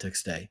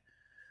politics day,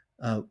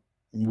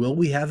 will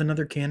we have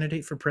another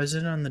candidate for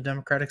president on the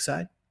Democratic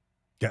side?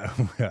 Yeah,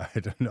 I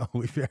don't know.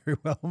 We very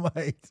well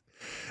might.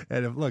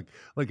 And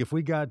if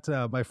we got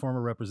my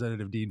former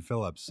representative Dean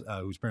Phillips,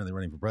 who's apparently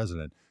running for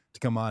president, to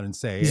come on and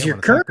say, he's hey, your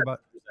current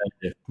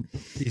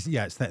representative.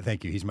 Yes,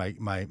 thank you. He's my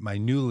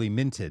newly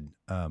minted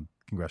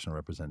congressional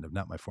representative,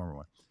 not my former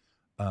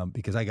one,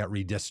 because I got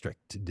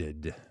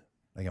redistricted.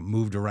 I got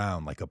moved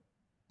around like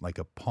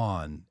a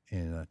pawn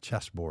in a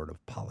chessboard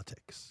of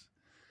politics.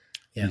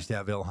 We used to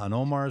have Ilhan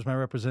Omar as my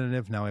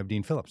representative. Now I have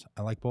Dean Phillips.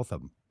 I like both of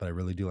them, but I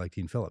really do like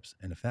Dean Phillips.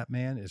 And if that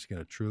man is going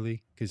to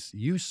truly, because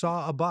you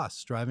saw a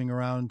bus driving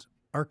around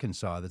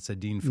Arkansas that said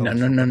Dean No, Phillips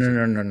no, for no, no,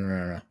 president. no, no,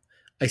 no, no. I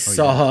Oh, you didn't?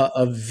 saw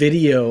a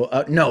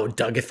video. No,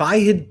 Doug, if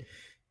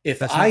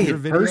That's I not your had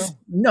video?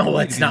 no, You need to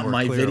that's be not more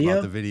my clear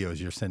about the video. videos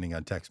you're sending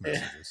on text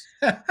messages.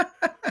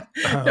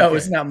 No,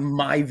 it's Okay. not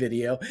my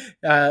video,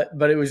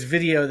 but it was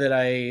video that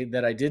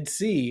I did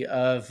see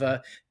of.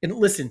 And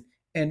listen,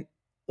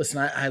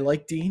 I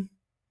like Dean.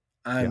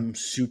 Yeah. I'm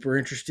super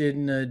interested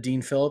in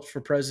Dean Phillips for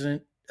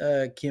president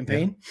Yeah.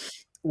 campaign,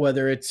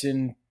 whether it's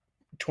in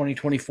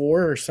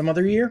 2024 or some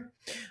other year.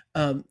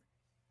 Um,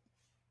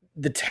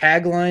 the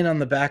tagline on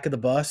the back of the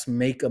bus: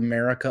 "Make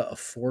America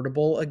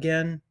affordable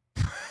again."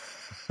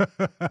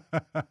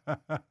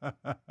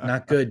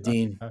 Not good,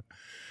 Dean.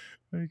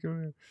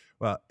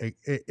 Well,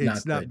 it's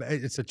Not not.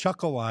 good. It's a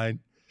chuckle line.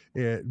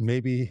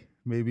 Maybe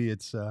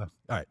it's. All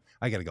right,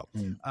 I got to go.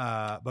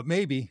 Mm. But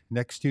maybe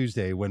next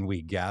Tuesday when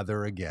we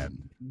gather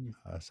again,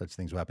 such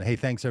things will happen. Hey,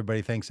 thanks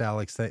everybody. Thanks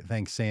Alex.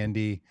 Thanks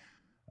Sandy.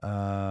 All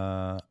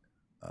right,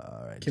 just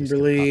gonna pop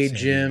Kimberly, Sandy in there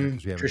Jim,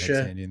 because we haven't had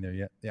Trisha. Sandy in there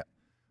yet. Yeah.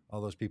 All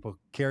those people.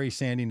 Carrie,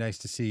 Sandy, nice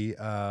to see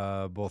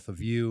both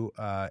of you.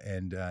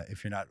 And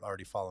if you're not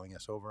already following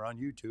us over on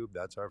YouTube,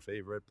 that's our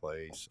favorite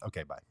place.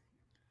 Okay, bye.